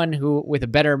someone who with a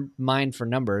better mind for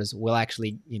numbers will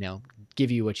actually,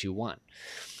 give you what you want.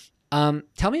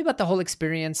 Tell me about the whole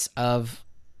experience of,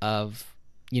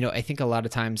 I think a lot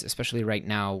of times, especially right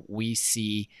now, we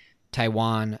see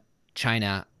Taiwan,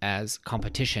 China as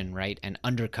competition, right? And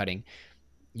undercutting.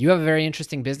 You have a very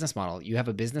interesting business model. You have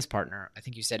a business partner, I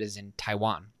think you said is in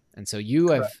Taiwan. And so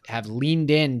you have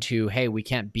leaned into, hey, we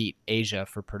can't beat Asia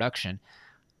for production.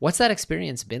 What's that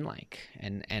experience been like?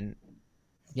 And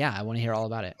I want to hear all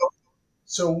about it.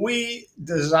 So we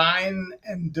design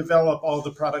and develop all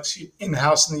the products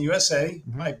in-house in the USA.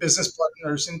 My business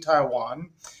partner's in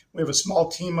Taiwan. We have a small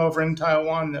team over in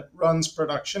Taiwan that runs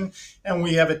production. And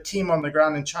we have a team on the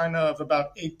ground in China of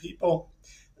about 8 people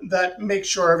that make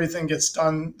sure everything gets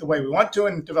done the way we want to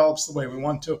and develops the way we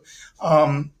want to.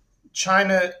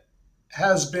 China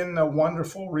has been a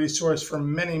wonderful resource for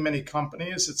many, many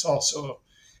companies. It's also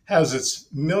has its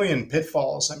million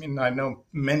pitfalls. I mean, I know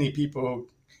many people who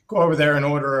go over there and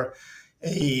order,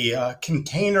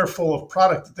 container full of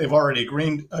product that they've already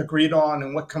agreed on,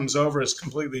 and what comes over is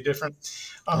completely different.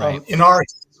 Right. In our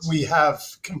case, we have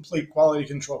complete quality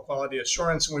control, quality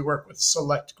assurance, and we work with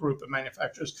select group of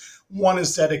manufacturers. One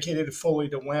is dedicated fully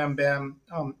to WhamBam.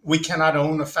 We cannot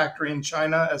own a factory in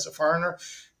China as a foreigner,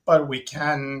 but we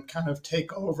can kind of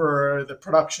take over the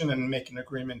production and make an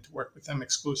agreement to work with them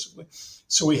exclusively.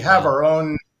 So we have our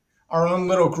own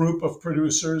little group of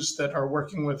producers that are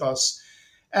working with us.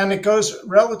 And it goes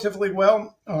relatively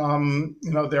well.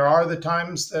 There are the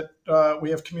times that we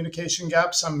have communication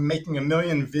gaps. I'm making 1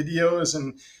 million videos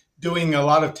and doing a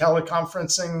lot of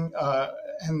teleconferencing,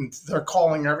 and they're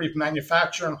calling every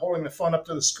manufacturer and holding the phone up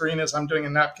to the screen as I'm doing a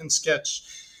napkin sketch.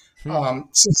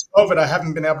 Since COVID, I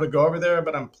haven't been able to go over there,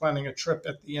 but I'm planning a trip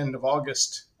at the end of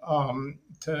August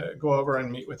to go over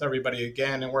and meet with everybody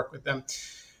again and work with them.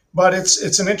 But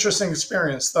it's an interesting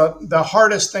experience. The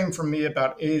hardest thing for me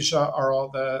about Asia are all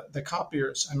the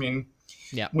copiers. I mean,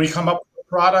 we come up with a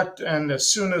product, and as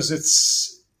soon as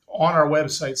it's on our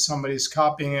website, somebody's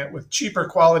copying it with cheaper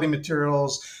quality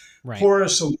materials, poorer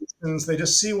solutions. They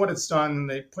just see what it's done,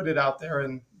 they put it out there,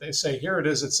 and they say, here it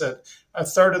is. It's a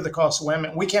third of the cost of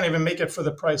WhamBam. We can't even make it for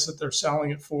the price that they're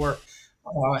selling it for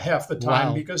half the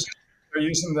time because they're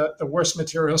using the worst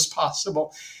materials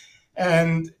possible.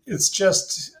 And it's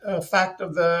just a fact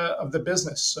of the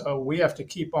business. So we have to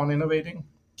keep on innovating,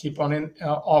 keep on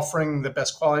offering the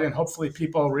best quality, and hopefully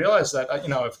people realize that.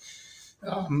 If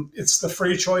it's the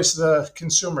free choice of the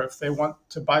consumer. If they want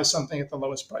to buy something at the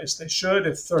lowest price, they should.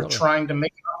 If they're trying to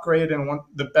make an upgrade and want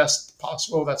the best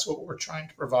possible, that's what we're trying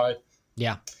to provide.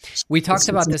 Yeah. We talked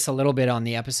about this a little bit on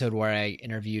the episode where I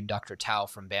interviewed Dr. Tao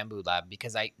from Bamboo Lab,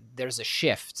 because there's a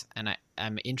shift, and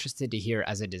I'm interested to hear,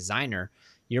 as a designer,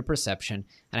 your perception.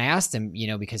 And I asked him,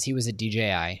 because he was at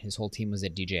DJI, his whole team was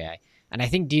at DJI. And I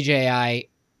think DJI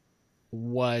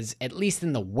was, at least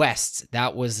in the West,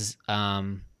 that was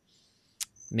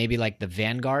maybe like the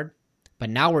vanguard. But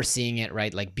now we're seeing it,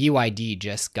 right? Like BYD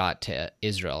just got to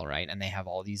Israel, right? And they have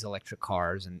all these electric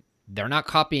cars, and they're not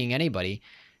copying anybody.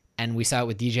 And we saw it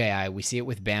with DJI. We see it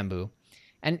with Bamboo.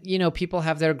 And, people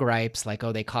have their gripes, like,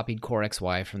 oh, they copied Core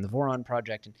XY from the Voron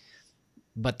project.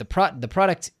 But the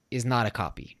product is not a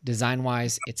copy.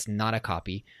 Design-wise, it's not a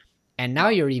copy. And now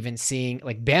you're even seeing,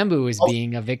 like, Bamboo is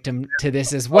being a victim to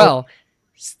this as well.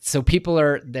 So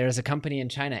there's a company in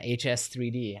China,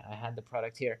 HS3D, I had the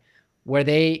product here, where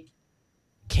they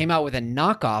came out with a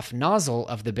knockoff nozzle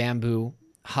of the Bamboo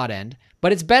hot end,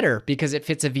 but it's better because it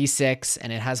fits a V6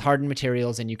 and it has hardened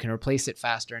materials and you can replace it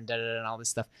faster and and all this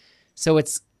stuff. So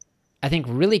it's, I think,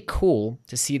 really cool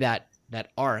to see that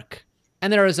arc.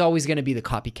 And there is always going to be the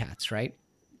copycats, right?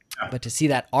 But to see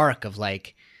that arc of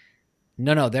like,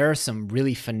 no, there are some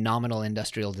really phenomenal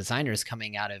industrial designers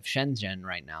coming out of Shenzhen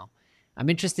right now. I'm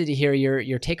interested to hear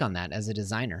your take on that as a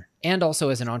designer and also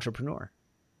as an entrepreneur.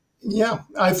 Yeah,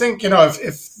 I think,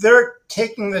 if they're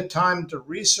taking the time to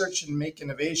research and make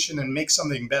innovation and make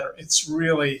something better, it's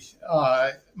really,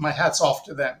 my hat's off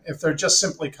to them. If they're just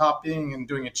simply copying and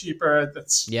doing it cheaper,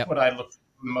 that's what I look for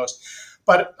the most.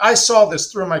 But I saw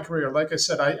this through my career. Like I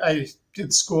said, I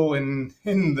did school in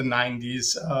the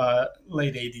 90s,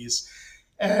 late 80s.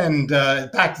 And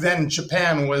back then,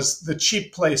 Japan was the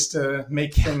cheap place to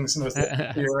make things. And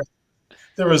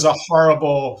there was a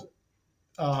horrible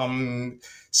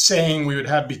saying we would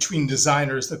have between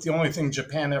designers that the only thing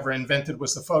Japan ever invented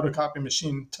was the photocopy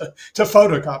machine to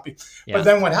photocopy. Yeah. But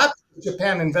then what happened,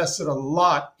 Japan invested a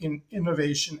lot in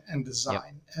innovation and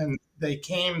design. And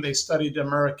they studied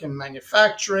American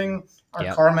manufacturing,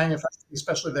 our car manufacturing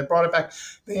especially. They brought it back.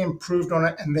 They improved on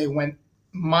it, and they went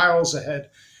miles ahead.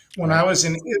 When I was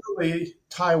in Italy,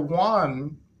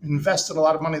 Taiwan invested a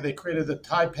lot of money. They created the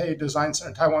Taipei Design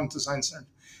Center, Taiwan Design Center.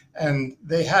 And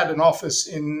they had an office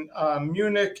in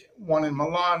Munich, one in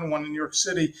Milan, one in New York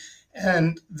City.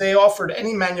 And they offered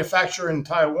any manufacturer in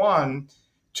Taiwan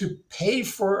to pay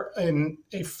for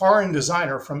a foreign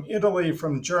designer from Italy,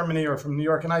 from Germany, or from New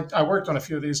York. And I worked on a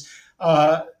few of these,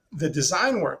 the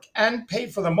design work, and pay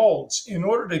for the molds in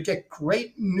order to get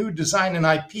great new design and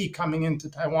IP coming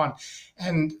into Taiwan.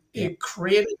 And it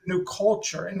created a new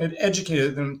culture, and it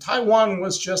educated them. Taiwan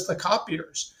was just the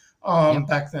copiers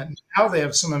back then. Now they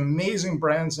have some amazing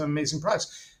brands and amazing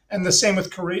products. And the same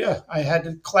with Korea. I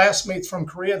had classmates from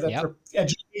Korea that their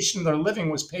education, their living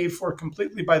was paid for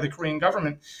completely by the Korean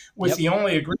government, with the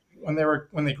only agreement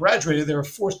when they graduated, they were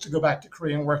forced to go back to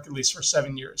Korea and work at least for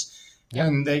 7 years.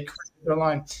 And they created their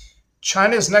line.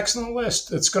 China is next on the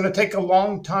list. It's going to take a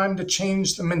long time to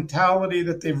change the mentality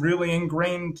that they've really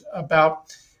ingrained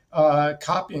about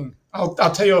copying. I'll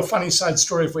tell you a funny side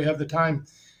story if we have the time.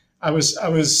 I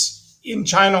was in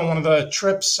China on one of the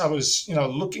trips. I was,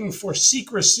 looking for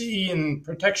secrecy and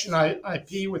protection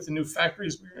IP with the new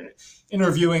factories we were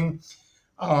interviewing.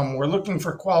 We're looking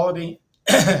for quality.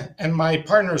 And my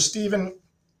partner, Stephen,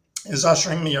 is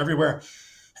ushering me everywhere.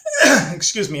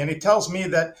 Excuse me. And he tells me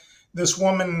that this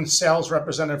woman, sales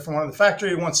representative from one of the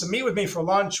factory, wants to meet with me for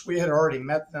lunch. We had already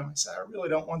met them. I said, I really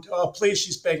don't want to. Oh, please,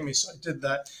 she's begging me. So I did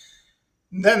that.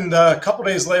 And then a couple of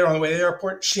days later on the way to the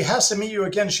airport, she has to meet you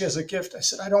again. She has a gift. I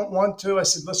said, I don't want to. I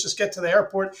said, let's just get to the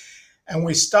airport. And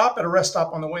we stop at a rest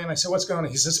stop on the way. And I said, what's going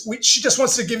on? He says, she just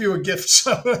wants to give you a gift.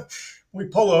 So we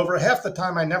pull over. Half the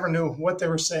time, I never knew what they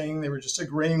were saying. They were just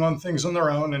agreeing on things on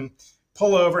their own, and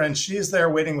pull over. And she's there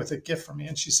waiting with a gift for me.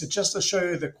 And she said, just to show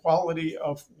you the quality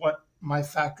of what my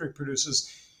factory produces,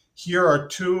 here are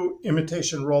 2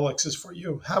 imitation Rolexes for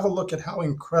you. Have a look at how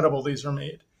incredible these are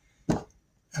made.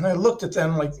 And I looked at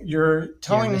them like, you're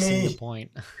telling missing me the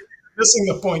point. Missing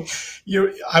the point.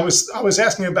 I was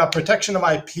asking you about protection of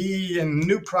IP and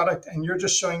new product, and you're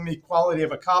just showing me quality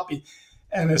of a copy.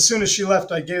 And as soon as she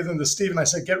left, I gave them to Steve, and I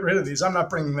said, get rid of these. I'm not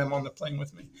bringing them on the plane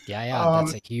with me. Yeah,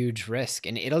 that's a huge risk.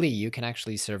 In Italy, you can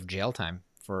actually serve jail time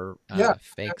for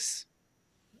fakes.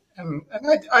 And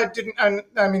I didn't.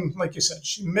 I mean, like you said,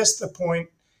 she missed the point.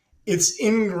 It's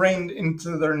ingrained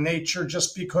into their nature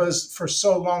just because for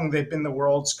so long they've been the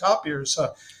world's copiers.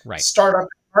 Right. Startup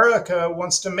America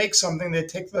wants to make something. They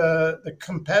take the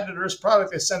competitor's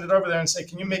product, they send it over there and say,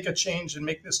 can you make a change and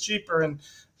make this cheaper? And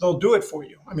they'll do it for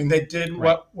you. I mean, they did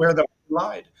where they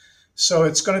lied. So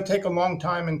it's going to take a long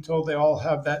time until they all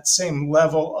have that same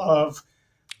level of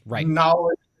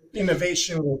knowledge.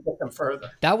 Innovation will get them further.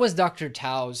 That was Dr.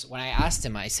 Tao's. When I asked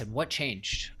him, I said, what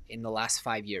changed in the last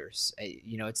 5 years?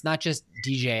 It's not just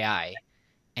DJI.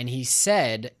 And he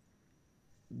said,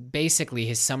 basically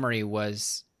his summary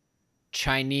was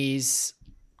Chinese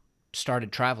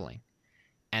started traveling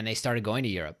and they started going to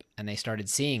Europe and they started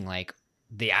seeing like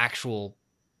the actual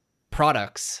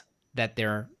products that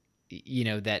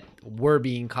that were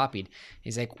being copied.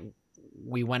 He's like,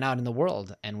 we went out in the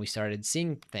world and we started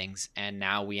seeing things, and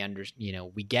now we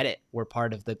we get it. We're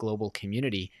part of the global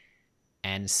community.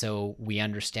 And so we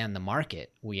understand the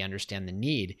market, we understand the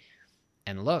need.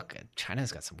 And look,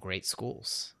 China's got some great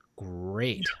schools,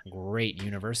 great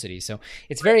universities. So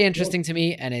it's very interesting to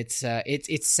me. And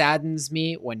it saddens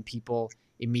me when people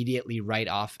immediately write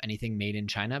off anything made in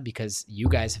China, because you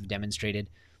guys have demonstrated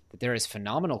that there is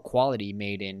phenomenal quality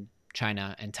made in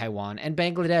China and Taiwan and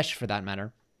Bangladesh for that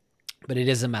matter. But it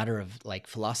is a matter of like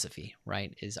philosophy,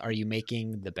 right? Are you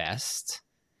making the best?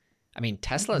 I mean,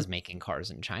 Tesla is making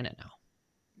cars in China now.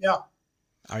 Yeah.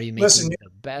 Are you making the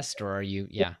best, or are you?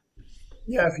 Yeah.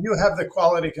 Yeah. If you have the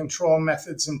quality control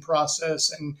methods and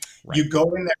process, and you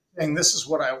go in there saying, this is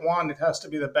what I want, it has to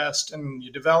be the best, and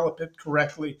you develop it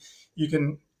correctly, you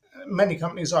can. Many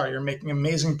companies you're making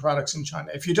amazing products in China.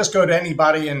 If you just go to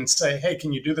anybody and say, hey,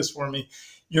 can you do this for me?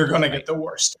 You're going to get the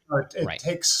worst. It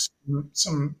takes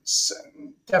some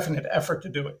definite effort to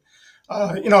do it.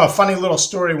 A funny little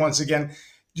story once again.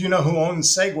 Do you know who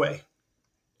owns Segway?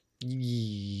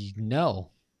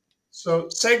 No. So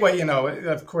Segway,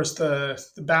 of course, the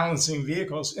balancing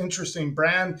vehicles, interesting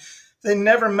brand. They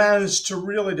never managed to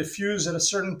really diffuse. At a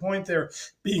certain point, they're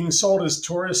being sold as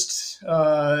tourist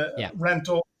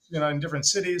rental, in different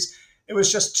cities. It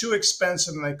was just too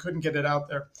expensive and they couldn't get it out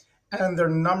there. And their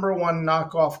number one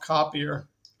knockoff copier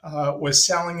was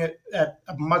selling it at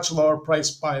a much lower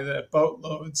price by the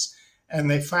boatloads.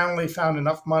 And they finally found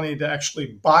enough money to actually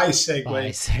buy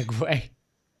Segway.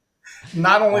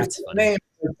 Not only for the name,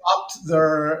 they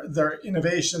adopt their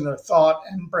innovation, their thought,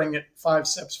 and bring it 5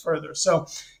 steps further. So,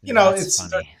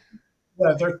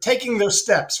 they're taking their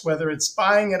steps, whether it's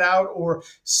buying it out or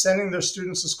sending their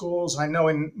students to schools. I know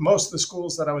in most of the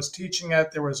schools that I was teaching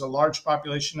at, there was a large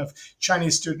population of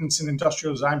Chinese students in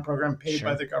industrial design program paid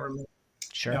by the government.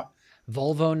 Sure. Yeah.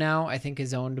 Volvo now, I think,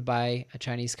 is owned by a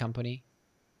Chinese company.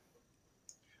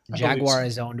 Jaguar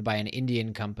is owned by an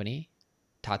Indian company,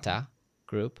 Tata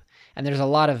Group. And there's a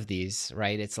lot of these,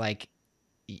 right? It's like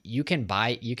you can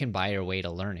buy your way to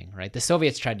learning, right? The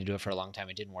Soviets tried to do it for a long time.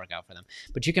 It didn't work out for them.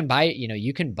 But you can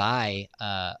buy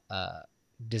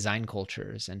design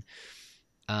cultures. And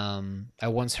I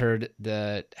once heard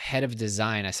the head of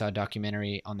design. I saw a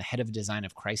documentary on the head of design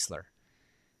of Chrysler.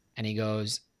 And he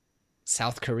goes,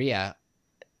 South Korea,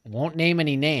 won't name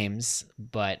any names,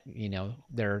 but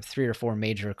there are 3 or 4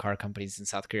 major car companies in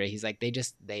South Korea. He's like,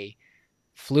 they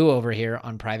flew over here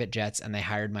on private jets and they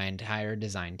hired my entire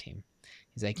design team.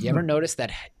 He's like, you ever notice that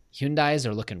Hyundais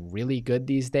are looking really good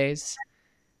these days?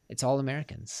 It's all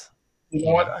Americans. You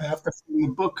know what? I have to find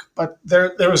the book, but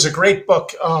there was a great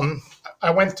book.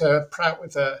 I went to Pratt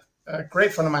with a a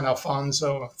great friend of mine,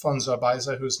 Alfonso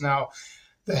Abaiza, who's now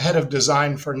the head of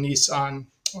design for Nissan,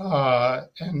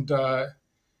 and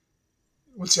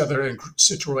what's the other,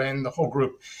 Citroën, the whole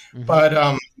group. Mm-hmm.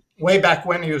 But way back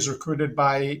when, he was recruited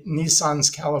by Nissan's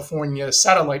California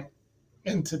satellite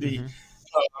entity.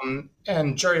 Mm-hmm.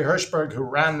 And Jerry Hirschberg, who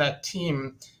ran that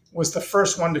team, was the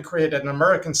first one to create an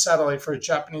American satellite for a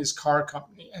Japanese car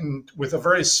company. And with a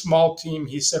very small team,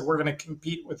 he said, we're going to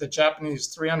compete with the Japanese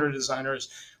 300 designers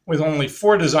with only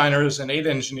 4 designers and 8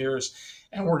 engineers.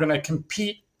 And we're going to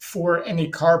compete for any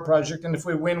car project. And if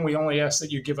we win, we only ask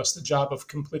that you give us the job of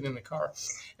completing the car.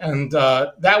 And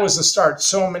that was the start.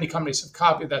 So many companies have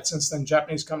copied that since then.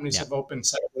 Japanese companies have opened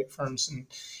satellite firms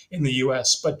in the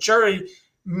US. But Jerry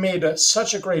made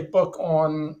such a great book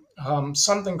on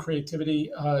something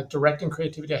creativity, directing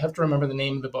creativity. I have to remember the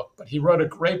name of the book, but he wrote a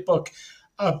great book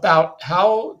about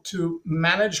how to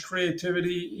manage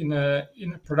creativity in a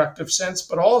productive sense,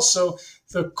 but also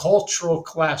the cultural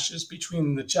clashes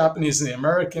between the Japanese and the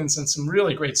Americans, and some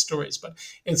really great stories. But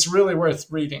it's really worth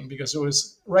reading because it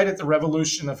was right at the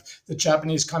revolution of the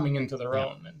Japanese coming into their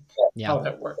own and how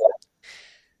that worked.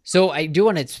 So I do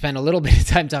want to spend a little bit of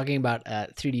time talking about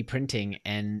 3D printing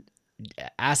and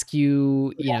ask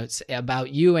you,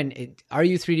 about you. And are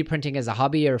you 3D printing as a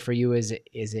hobby, or for you, is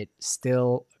it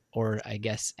still, or I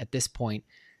guess at this point,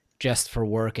 just for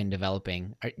work and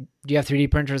developing? Do you have 3D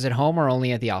printers at home or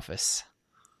only at the office?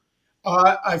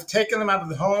 I've taken them out of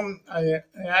the home. I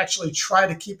actually try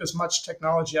to keep as much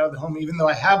technology out of the home, even though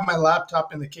I have my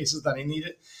laptop in the cases that I need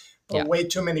it. But way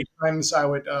too many times I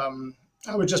would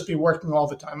just be working all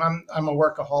the time. I'm a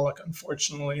workaholic,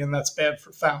 unfortunately, and that's bad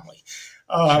for family.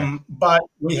 But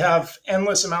we have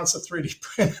endless amounts of 3D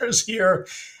printers here,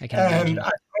 and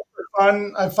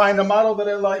I find a model that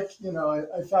I like.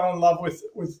 I fell in love with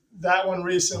that one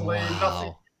recently. Wow.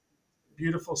 Nothing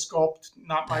beautiful sculpt,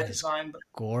 not my design, but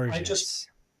gorgeous. I just,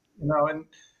 and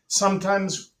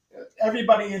sometimes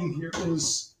everybody in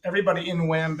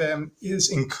WhamBam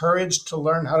is encouraged to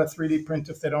learn how to 3D print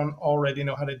if they don't already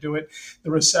know how to do it.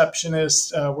 The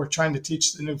receptionist, we're trying to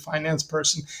teach the new finance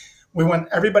person. We want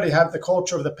everybody to have the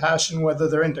culture of the passion, whether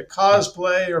they're into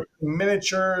cosplay or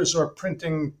miniatures or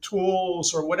printing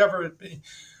tools or whatever it be.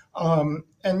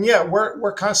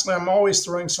 We're constantly, I'm always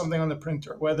throwing something on the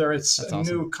printer, whether it's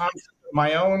new concept of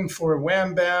my own for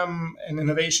WhamBam, an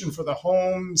innovation for the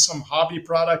home, some hobby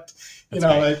product.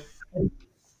 I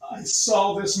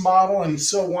saw this model and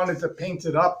so wanted to paint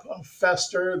it up, a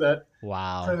fester that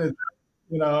printed,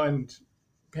 and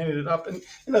painted it up. And,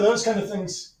 those kind of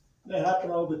things that happen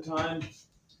all the time.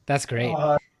 That's great.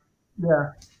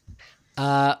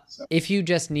 If you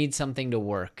just need something to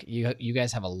work, you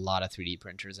guys have a lot of 3D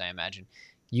printers, I imagine.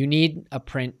 You need a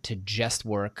print to just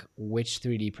work. Which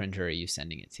 3D printer are you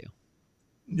sending it to?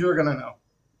 You're going to know.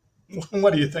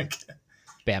 What do you think?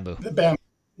 Bamboo. The Bamboo.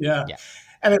 Yeah.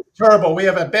 And it's terrible. We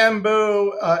have a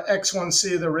Bamboo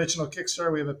X1C, the original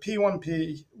Kickstarter. We have a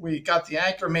P1P. We got the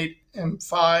Anchormate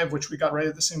M5, which we got right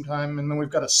at the same time. And then we've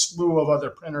got a slew of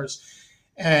other printers.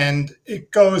 And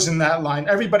it goes in that line.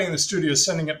 Everybody in the studio is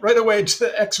sending it right away to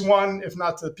the X1, if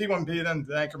not to the P1P, then to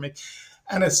the Anchormate.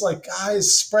 And it's like,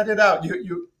 guys, spread it out.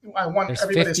 I want There's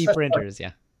everybody 50 printers,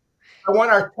 I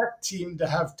want our tech team to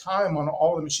have time on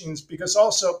all the machines, because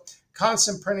also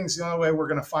constant printing is the only way we're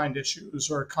going to find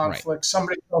issues or conflicts. Right.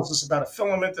 Somebody tells us about a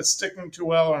filament that's sticking too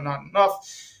well or not enough.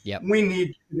 Yep. We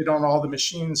need to get on all the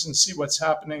machines and see what's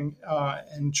happening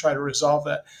and try to resolve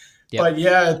that. Yep. But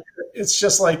it's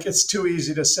just like, it's too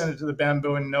easy to send it to the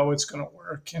Bamboo and know it's going to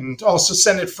work, and also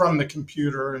send it from the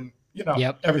computer and,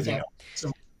 everything else.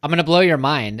 So, I'm going to blow your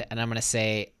mind, and I'm going to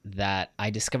say that I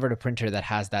discovered a printer that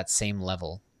has that same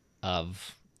level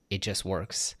of it just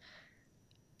works.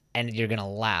 And you're going to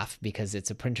laugh because it's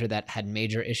a printer that had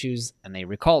major issues and they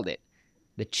recalled it.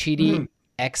 The Cheedy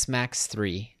X Max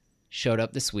 3 showed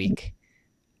up this week.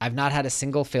 I've not had a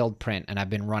single failed print, and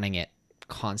I've been running it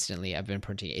constantly. I've been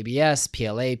printing ABS,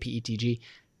 PLA, PETG.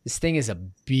 This thing is a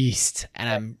beast,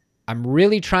 and I'm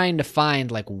really trying to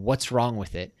find what's wrong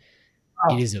with it.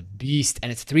 It is a beast,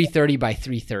 and it's 330 by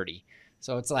 330.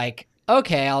 So it's like,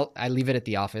 okay, I leave it at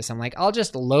the office. I'm like, I'll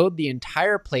just load the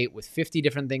entire plate with 50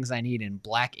 different things I need in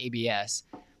black ABS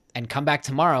and come back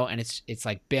tomorrow, and it's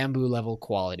like Bamboo level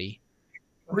quality.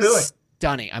 Really?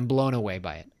 Stunning. I'm blown away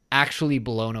by it. Actually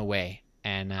blown away.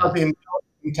 And the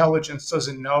intelligence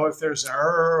doesn't know if there's an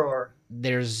error or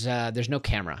there's no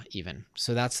camera even.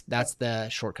 So that's the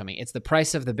shortcoming. It's the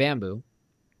price of the Bamboo,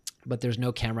 but there's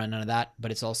no camera, none of that.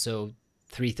 But it's also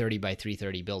 330 by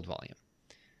 330 build volume.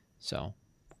 So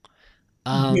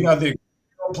the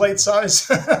plate size.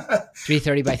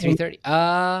 330 by 330.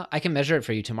 I can measure it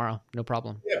for you tomorrow. No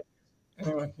problem. Yeah.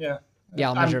 Anyway, yeah. Yeah,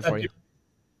 I'll measure it for you.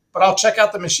 But I'll check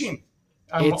out the machine.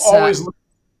 I'm It's always looking.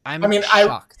 I'm I mean,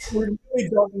 shocked. we really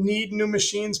don't need new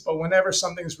machines, but whenever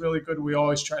something's really good, we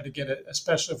always try to get it,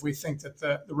 especially if we think that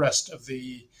the rest of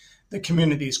the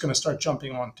community is going to start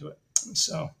jumping onto it.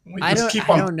 So we just keep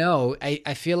on. I don't know.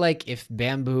 I feel like if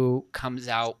Bamboo comes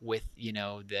out with, you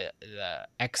know, the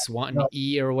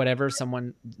X1E or whatever,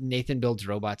 Nathan Builds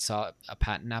Robots saw a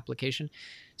patent application.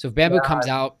 So if Bamboo comes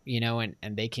out, you know, and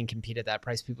they can compete at that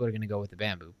price, people are going to go with the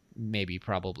Bamboo, maybe,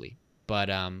 probably. But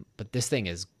this thing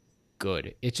is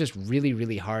good. It's just really,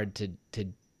 really hard to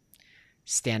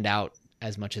stand out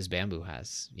as much as Bamboo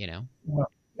has, you know?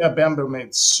 Yeah, Bamboo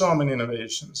made so many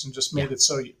innovations and just made it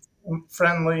so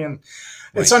friendly. And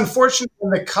it's unfortunate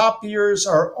when the copiers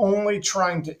are only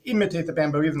trying to imitate the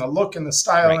Bamboo, even the look and the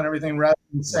style and everything, rather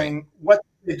than saying, what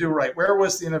did they do right? Where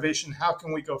was the innovation? How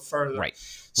can we go further?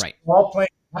 So we're all playing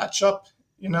catch up,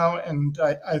 you know, and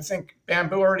I think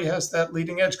Bamboo already has that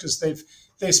leading edge because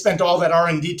they spent all that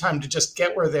R&D time to just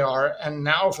get where they are. And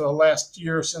now for the last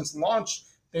year since launch,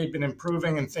 they've been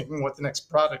improving and thinking what the next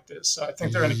product is. So I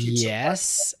think they're going to keep.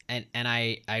 Yes. And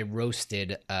I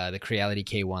roasted the Creality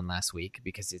K1 last week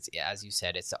because it's, as you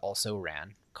said, it's also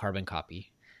ran carbon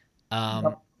copy.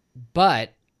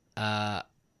 But how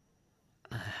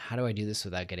do I do this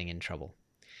without getting in trouble?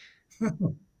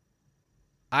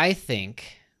 I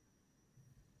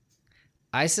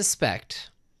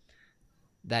suspect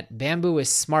that Bamboo is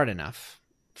smart enough,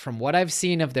 from what I've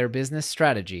seen of their business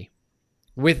strategy,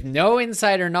 with no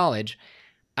insider knowledge,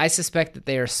 I suspect that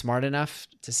they are smart enough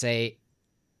to say,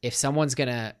 if someone's going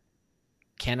to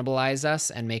cannibalize us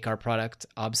and make our product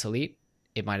obsolete,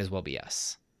 it might as well be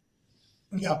us.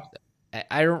 Yeah.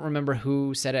 I don't remember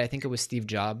who said it. I think it was Steve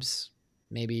Jobs,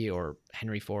 maybe, or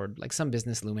Henry Ford, like some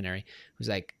business luminary, who's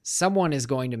like, someone is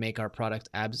going to make our product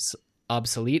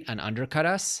obsolete and undercut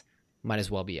us, might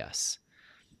as well be us.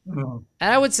 And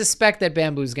I would suspect that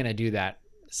Bamboo's going to do that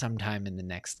sometime in the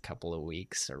next couple of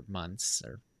weeks or months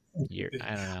or year.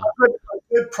 I don't know.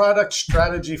 A good product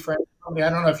strategy for any company. I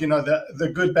don't know if you know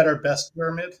the good, better, best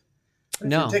pyramid.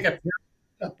 No. If you take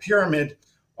a pyramid,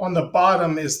 on the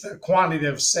bottom is the quantity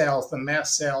of sales, the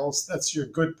mass sales. That's your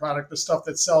good product, the stuff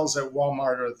that sells at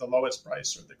Walmart or the lowest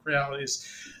price or the Crealities.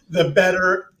 The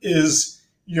better is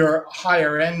your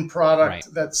higher end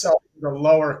product that sells at a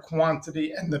lower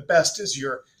quantity, and the best is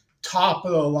your top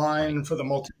of the line for the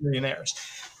multimillionaires.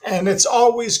 And it's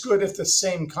always good if the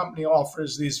same company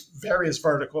offers these various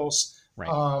verticals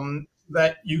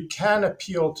that you can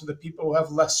appeal to the people who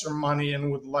have lesser money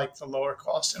and would like the lower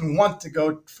cost and want to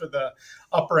go for the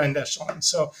upper end echelon.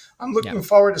 So I'm looking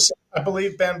forward to see. I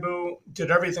believe Bamboo did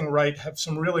everything right, have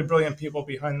some really brilliant people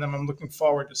behind them. I'm looking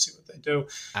forward to see what they do.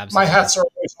 Absolutely. My hats are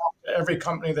always off to every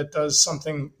company that does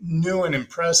something new and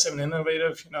impressive and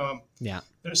innovative. You know,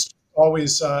 there's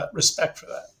always respect for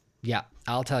that. Yeah,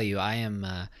 I'll tell you, I'm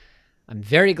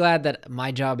very glad that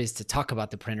my job is to talk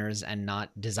about the printers and not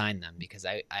design them, because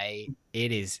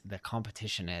the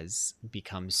competition has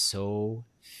become so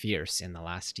fierce in the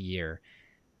last year.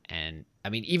 And I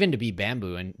mean, even to be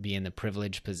Bamboo and be in the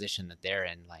privileged position that they're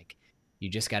in, like, you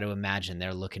just got to imagine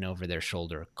they're looking over their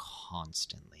shoulder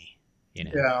constantly, you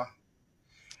know? Yeah.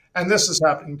 And this is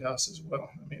happening to us as well.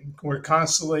 I mean, we're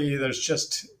constantly,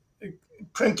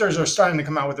 printers are starting to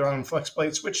come out with their own flex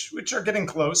plates, which are getting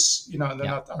close. You know, they're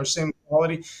not our same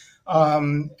quality.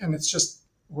 And it's just,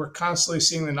 we're constantly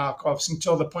seeing the knockoffs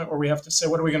until the point where we have to say,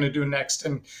 what are we going to do next?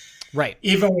 And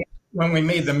even when we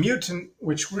made the Mutant,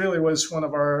 which really was one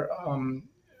of our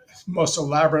most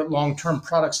elaborate long-term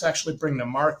products to actually bring to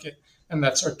market, and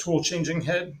that's our tool changing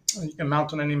head. You can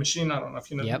mount on any machine. I don't know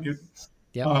if you know the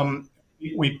Mutant.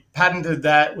 We patented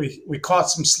that. We caught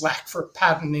some slack for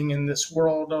patenting in this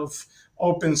world of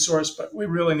open source, but we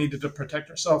really needed to protect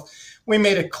ourselves. We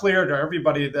made it clear to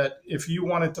everybody that if you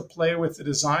wanted to play with the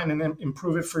design and then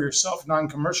improve it for yourself,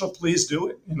 non-commercial, please do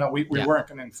it. You know, we weren't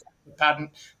going to enforce the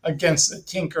patent against the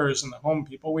tinkers and the home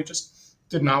people. We just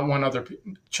did not want other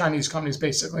Chinese companies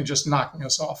basically just knocking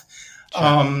us off.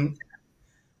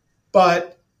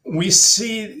 But we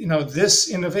see, you know, this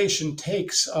innovation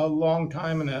takes a long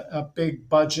time and a big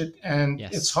budget, and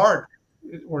it's hard.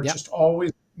 We're just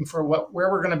always looking for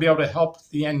where we're going to be able to help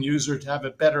the end user to have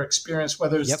a better experience,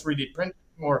 whether it's 3D printing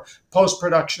or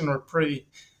post-production or pre.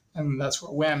 And that's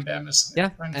where WhamBam is.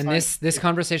 Yeah, and this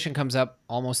conversation comes up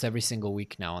almost every single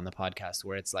week now on the podcast,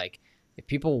 where it's like, if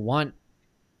people want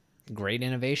great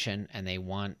innovation and they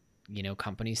want, you know,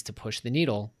 companies to push the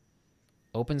needle,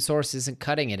 open source isn't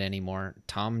cutting it anymore.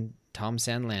 Tom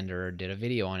Sandlander did a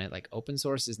video on it. Like, open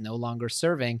source is no longer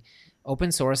serving.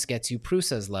 Open source gets you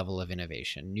Prusa's level of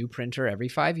innovation. New printer every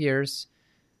 5 years,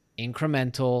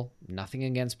 incremental, nothing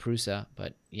against Prusa,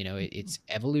 but it's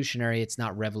evolutionary. It's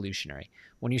not revolutionary.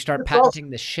 When you start patenting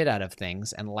the shit out of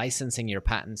things and licensing your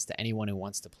patents to anyone who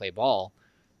wants to play ball,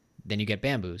 then you get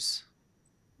bamboos,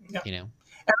 And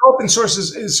open source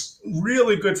is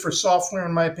really good for software,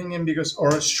 in my opinion,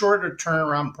 or shorter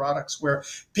turnaround products where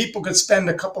people could spend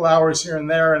a couple hours here and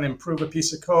there and improve a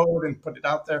piece of code and put it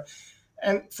out there.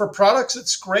 And for products,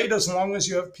 it's great as long as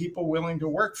you have people willing to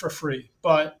work for free.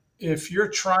 But if you're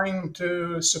trying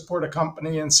to support a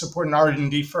company and support an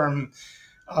R&D firm,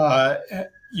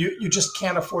 you just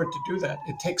can't afford to do that.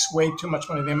 It takes way too much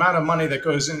money. The amount of money that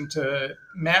goes into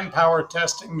manpower,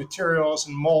 testing, materials,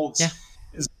 and molds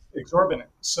is exorbitant.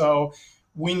 So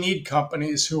we need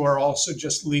companies who are also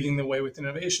just leading the way with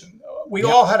innovation. We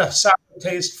all had a sour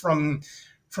taste from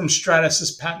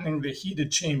Stratasys patenting the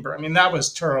heated chamber. I mean, that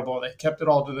was terrible. They kept it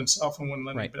all to themselves and wouldn't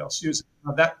let anybody else use it.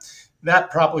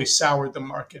 That probably soured the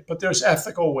market. But there's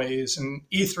ethical ways, and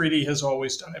E3D has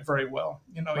always done it very well,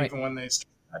 even when they started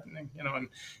patenting, and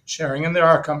sharing. And there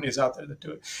are companies out there that do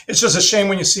it. It's just a shame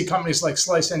when you see companies like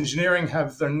Slice Engineering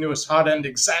have their newest hot end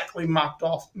exactly knocked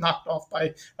off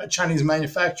by a Chinese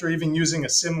manufacturer, even using a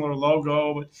similar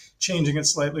logo, but changing it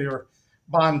slightly, or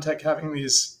Bondtech having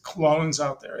these clones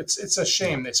out there. It's a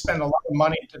shame. They spend a lot of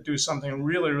money to do something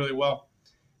really, really well.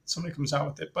 Somebody comes out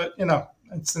with it, but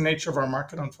it's the nature of our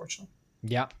market, unfortunately.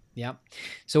 Yeah.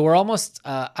 So we're almost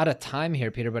out of time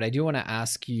here, Peter, but I do want to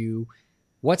ask you,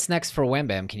 what's next for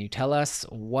WhamBam? Can you tell us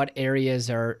what areas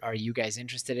are you guys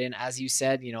interested in? As you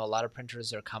said, a lot of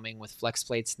printers are coming with flex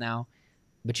plates now,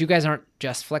 but you guys aren't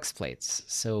just flex plates.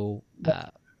 So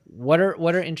what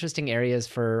are interesting areas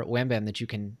for WhamBam that you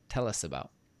can tell us about?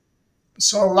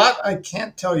 So a lot I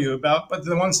can't tell you about, but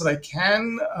the ones that I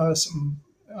can,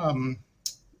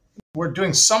 we're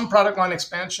doing some product line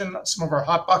expansion. Some of our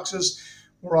hot boxes,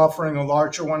 we're offering a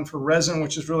larger one for resin,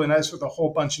 which is really nice with a whole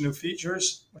bunch of new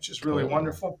features, which is really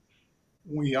wonderful.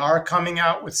 We are coming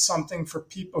out with something for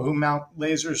people who mount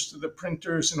lasers to the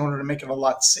printers in order to make it a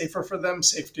lot safer for them.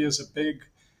 Safety is a big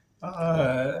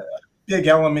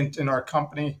element in our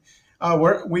company.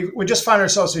 We just find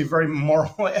ourselves to be very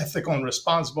moral, ethical, and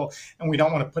responsible, and we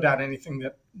don't want to put out anything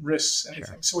that risks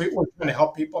anything. Sure. So we're trying to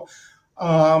help people.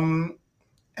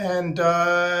 And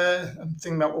I'm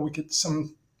thinking about what we get,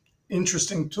 some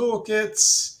interesting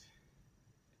toolkits.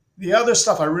 The other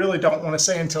stuff I really don't want to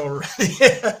say until we're ready.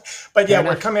 But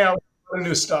we're coming out with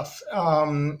new stuff.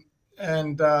 And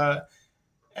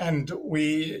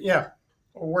we're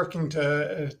working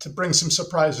to bring some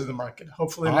surprise to the market.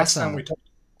 Hopefully next time we talk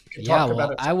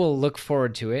about it. I will look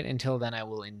forward to it. Until then, I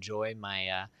will enjoy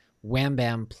my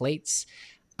WhamBam plates.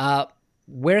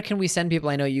 Where can we send people?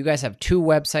 I know you guys have 2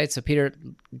 websites. So Peter,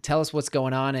 tell us what's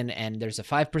going on. And there's a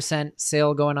 5%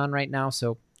 sale going on right now.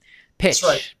 So pitch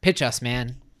us,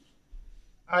 man.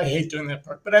 I hate doing that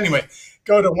part. But anyway,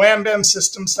 go to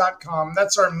whambamsystems.com.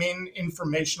 That's our main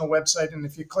informational website. And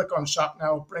if you click on shop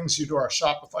now, it brings you to our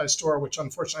Shopify store, which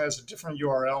unfortunately has a different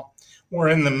URL. We're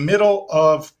in the middle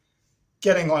of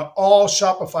getting on all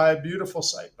Shopify, beautiful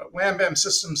site. But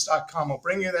whambamsystems.com will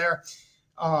bring you there.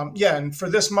 And for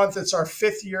this month, it's our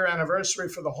 5th year anniversary.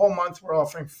 For the whole month, we're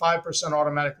offering 5%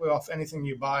 automatically off anything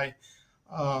you buy.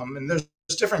 And there's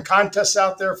different contests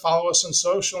out there. Follow us on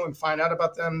social and find out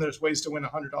about them. There's ways to win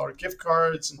 $100 gift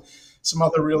cards and some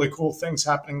other really cool things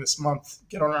happening this month.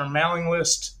 Get on our mailing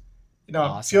list.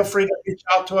 Awesome. Feel free to reach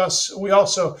out to us. We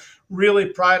also really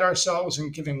pride ourselves in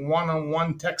giving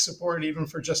one-on-one tech support, even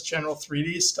for just general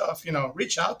 3D stuff.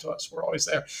 Reach out to us. We're always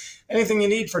there. Anything you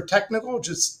need for technical,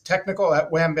 just technical at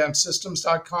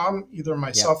whambamsystems.com. Either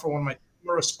myself or one of my team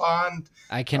will respond.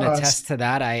 I can attest to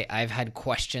that. I've had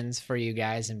questions for you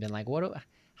guys and been like,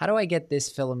 how do I get this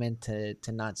filament to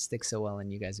not stick so well?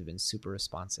 And you guys have been super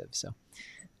responsive. So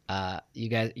you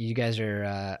guys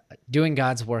are doing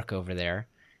God's work over there.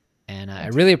 And I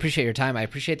really appreciate your time. I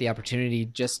appreciate the opportunity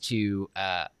just to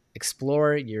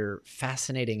explore your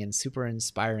fascinating and super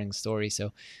inspiring story.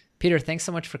 So, Peter, thanks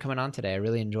so much for coming on today. I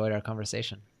really enjoyed our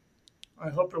conversation. I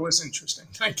hope it was interesting.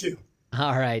 Thank you.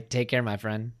 All right. Take care, my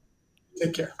friend.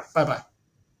 Take care. Bye-bye.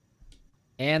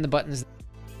 And the buttons.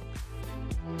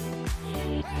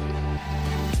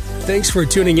 Thanks for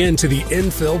tuning in to the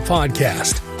Infill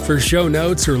Podcast. For show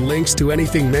notes or links to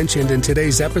anything mentioned in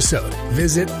today's episode,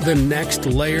 visit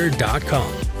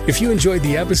thenextlayer.com. If you enjoyed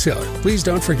the episode, please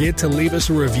don't forget to leave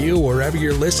us a review wherever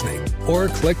you're listening, or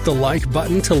click the like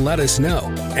button to let us know.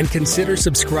 And consider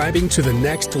subscribing to The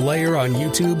Next Layer on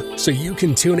YouTube so you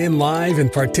can tune in live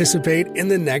and participate in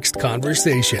the next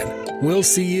conversation. We'll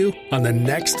see you on The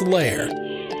Next Layer.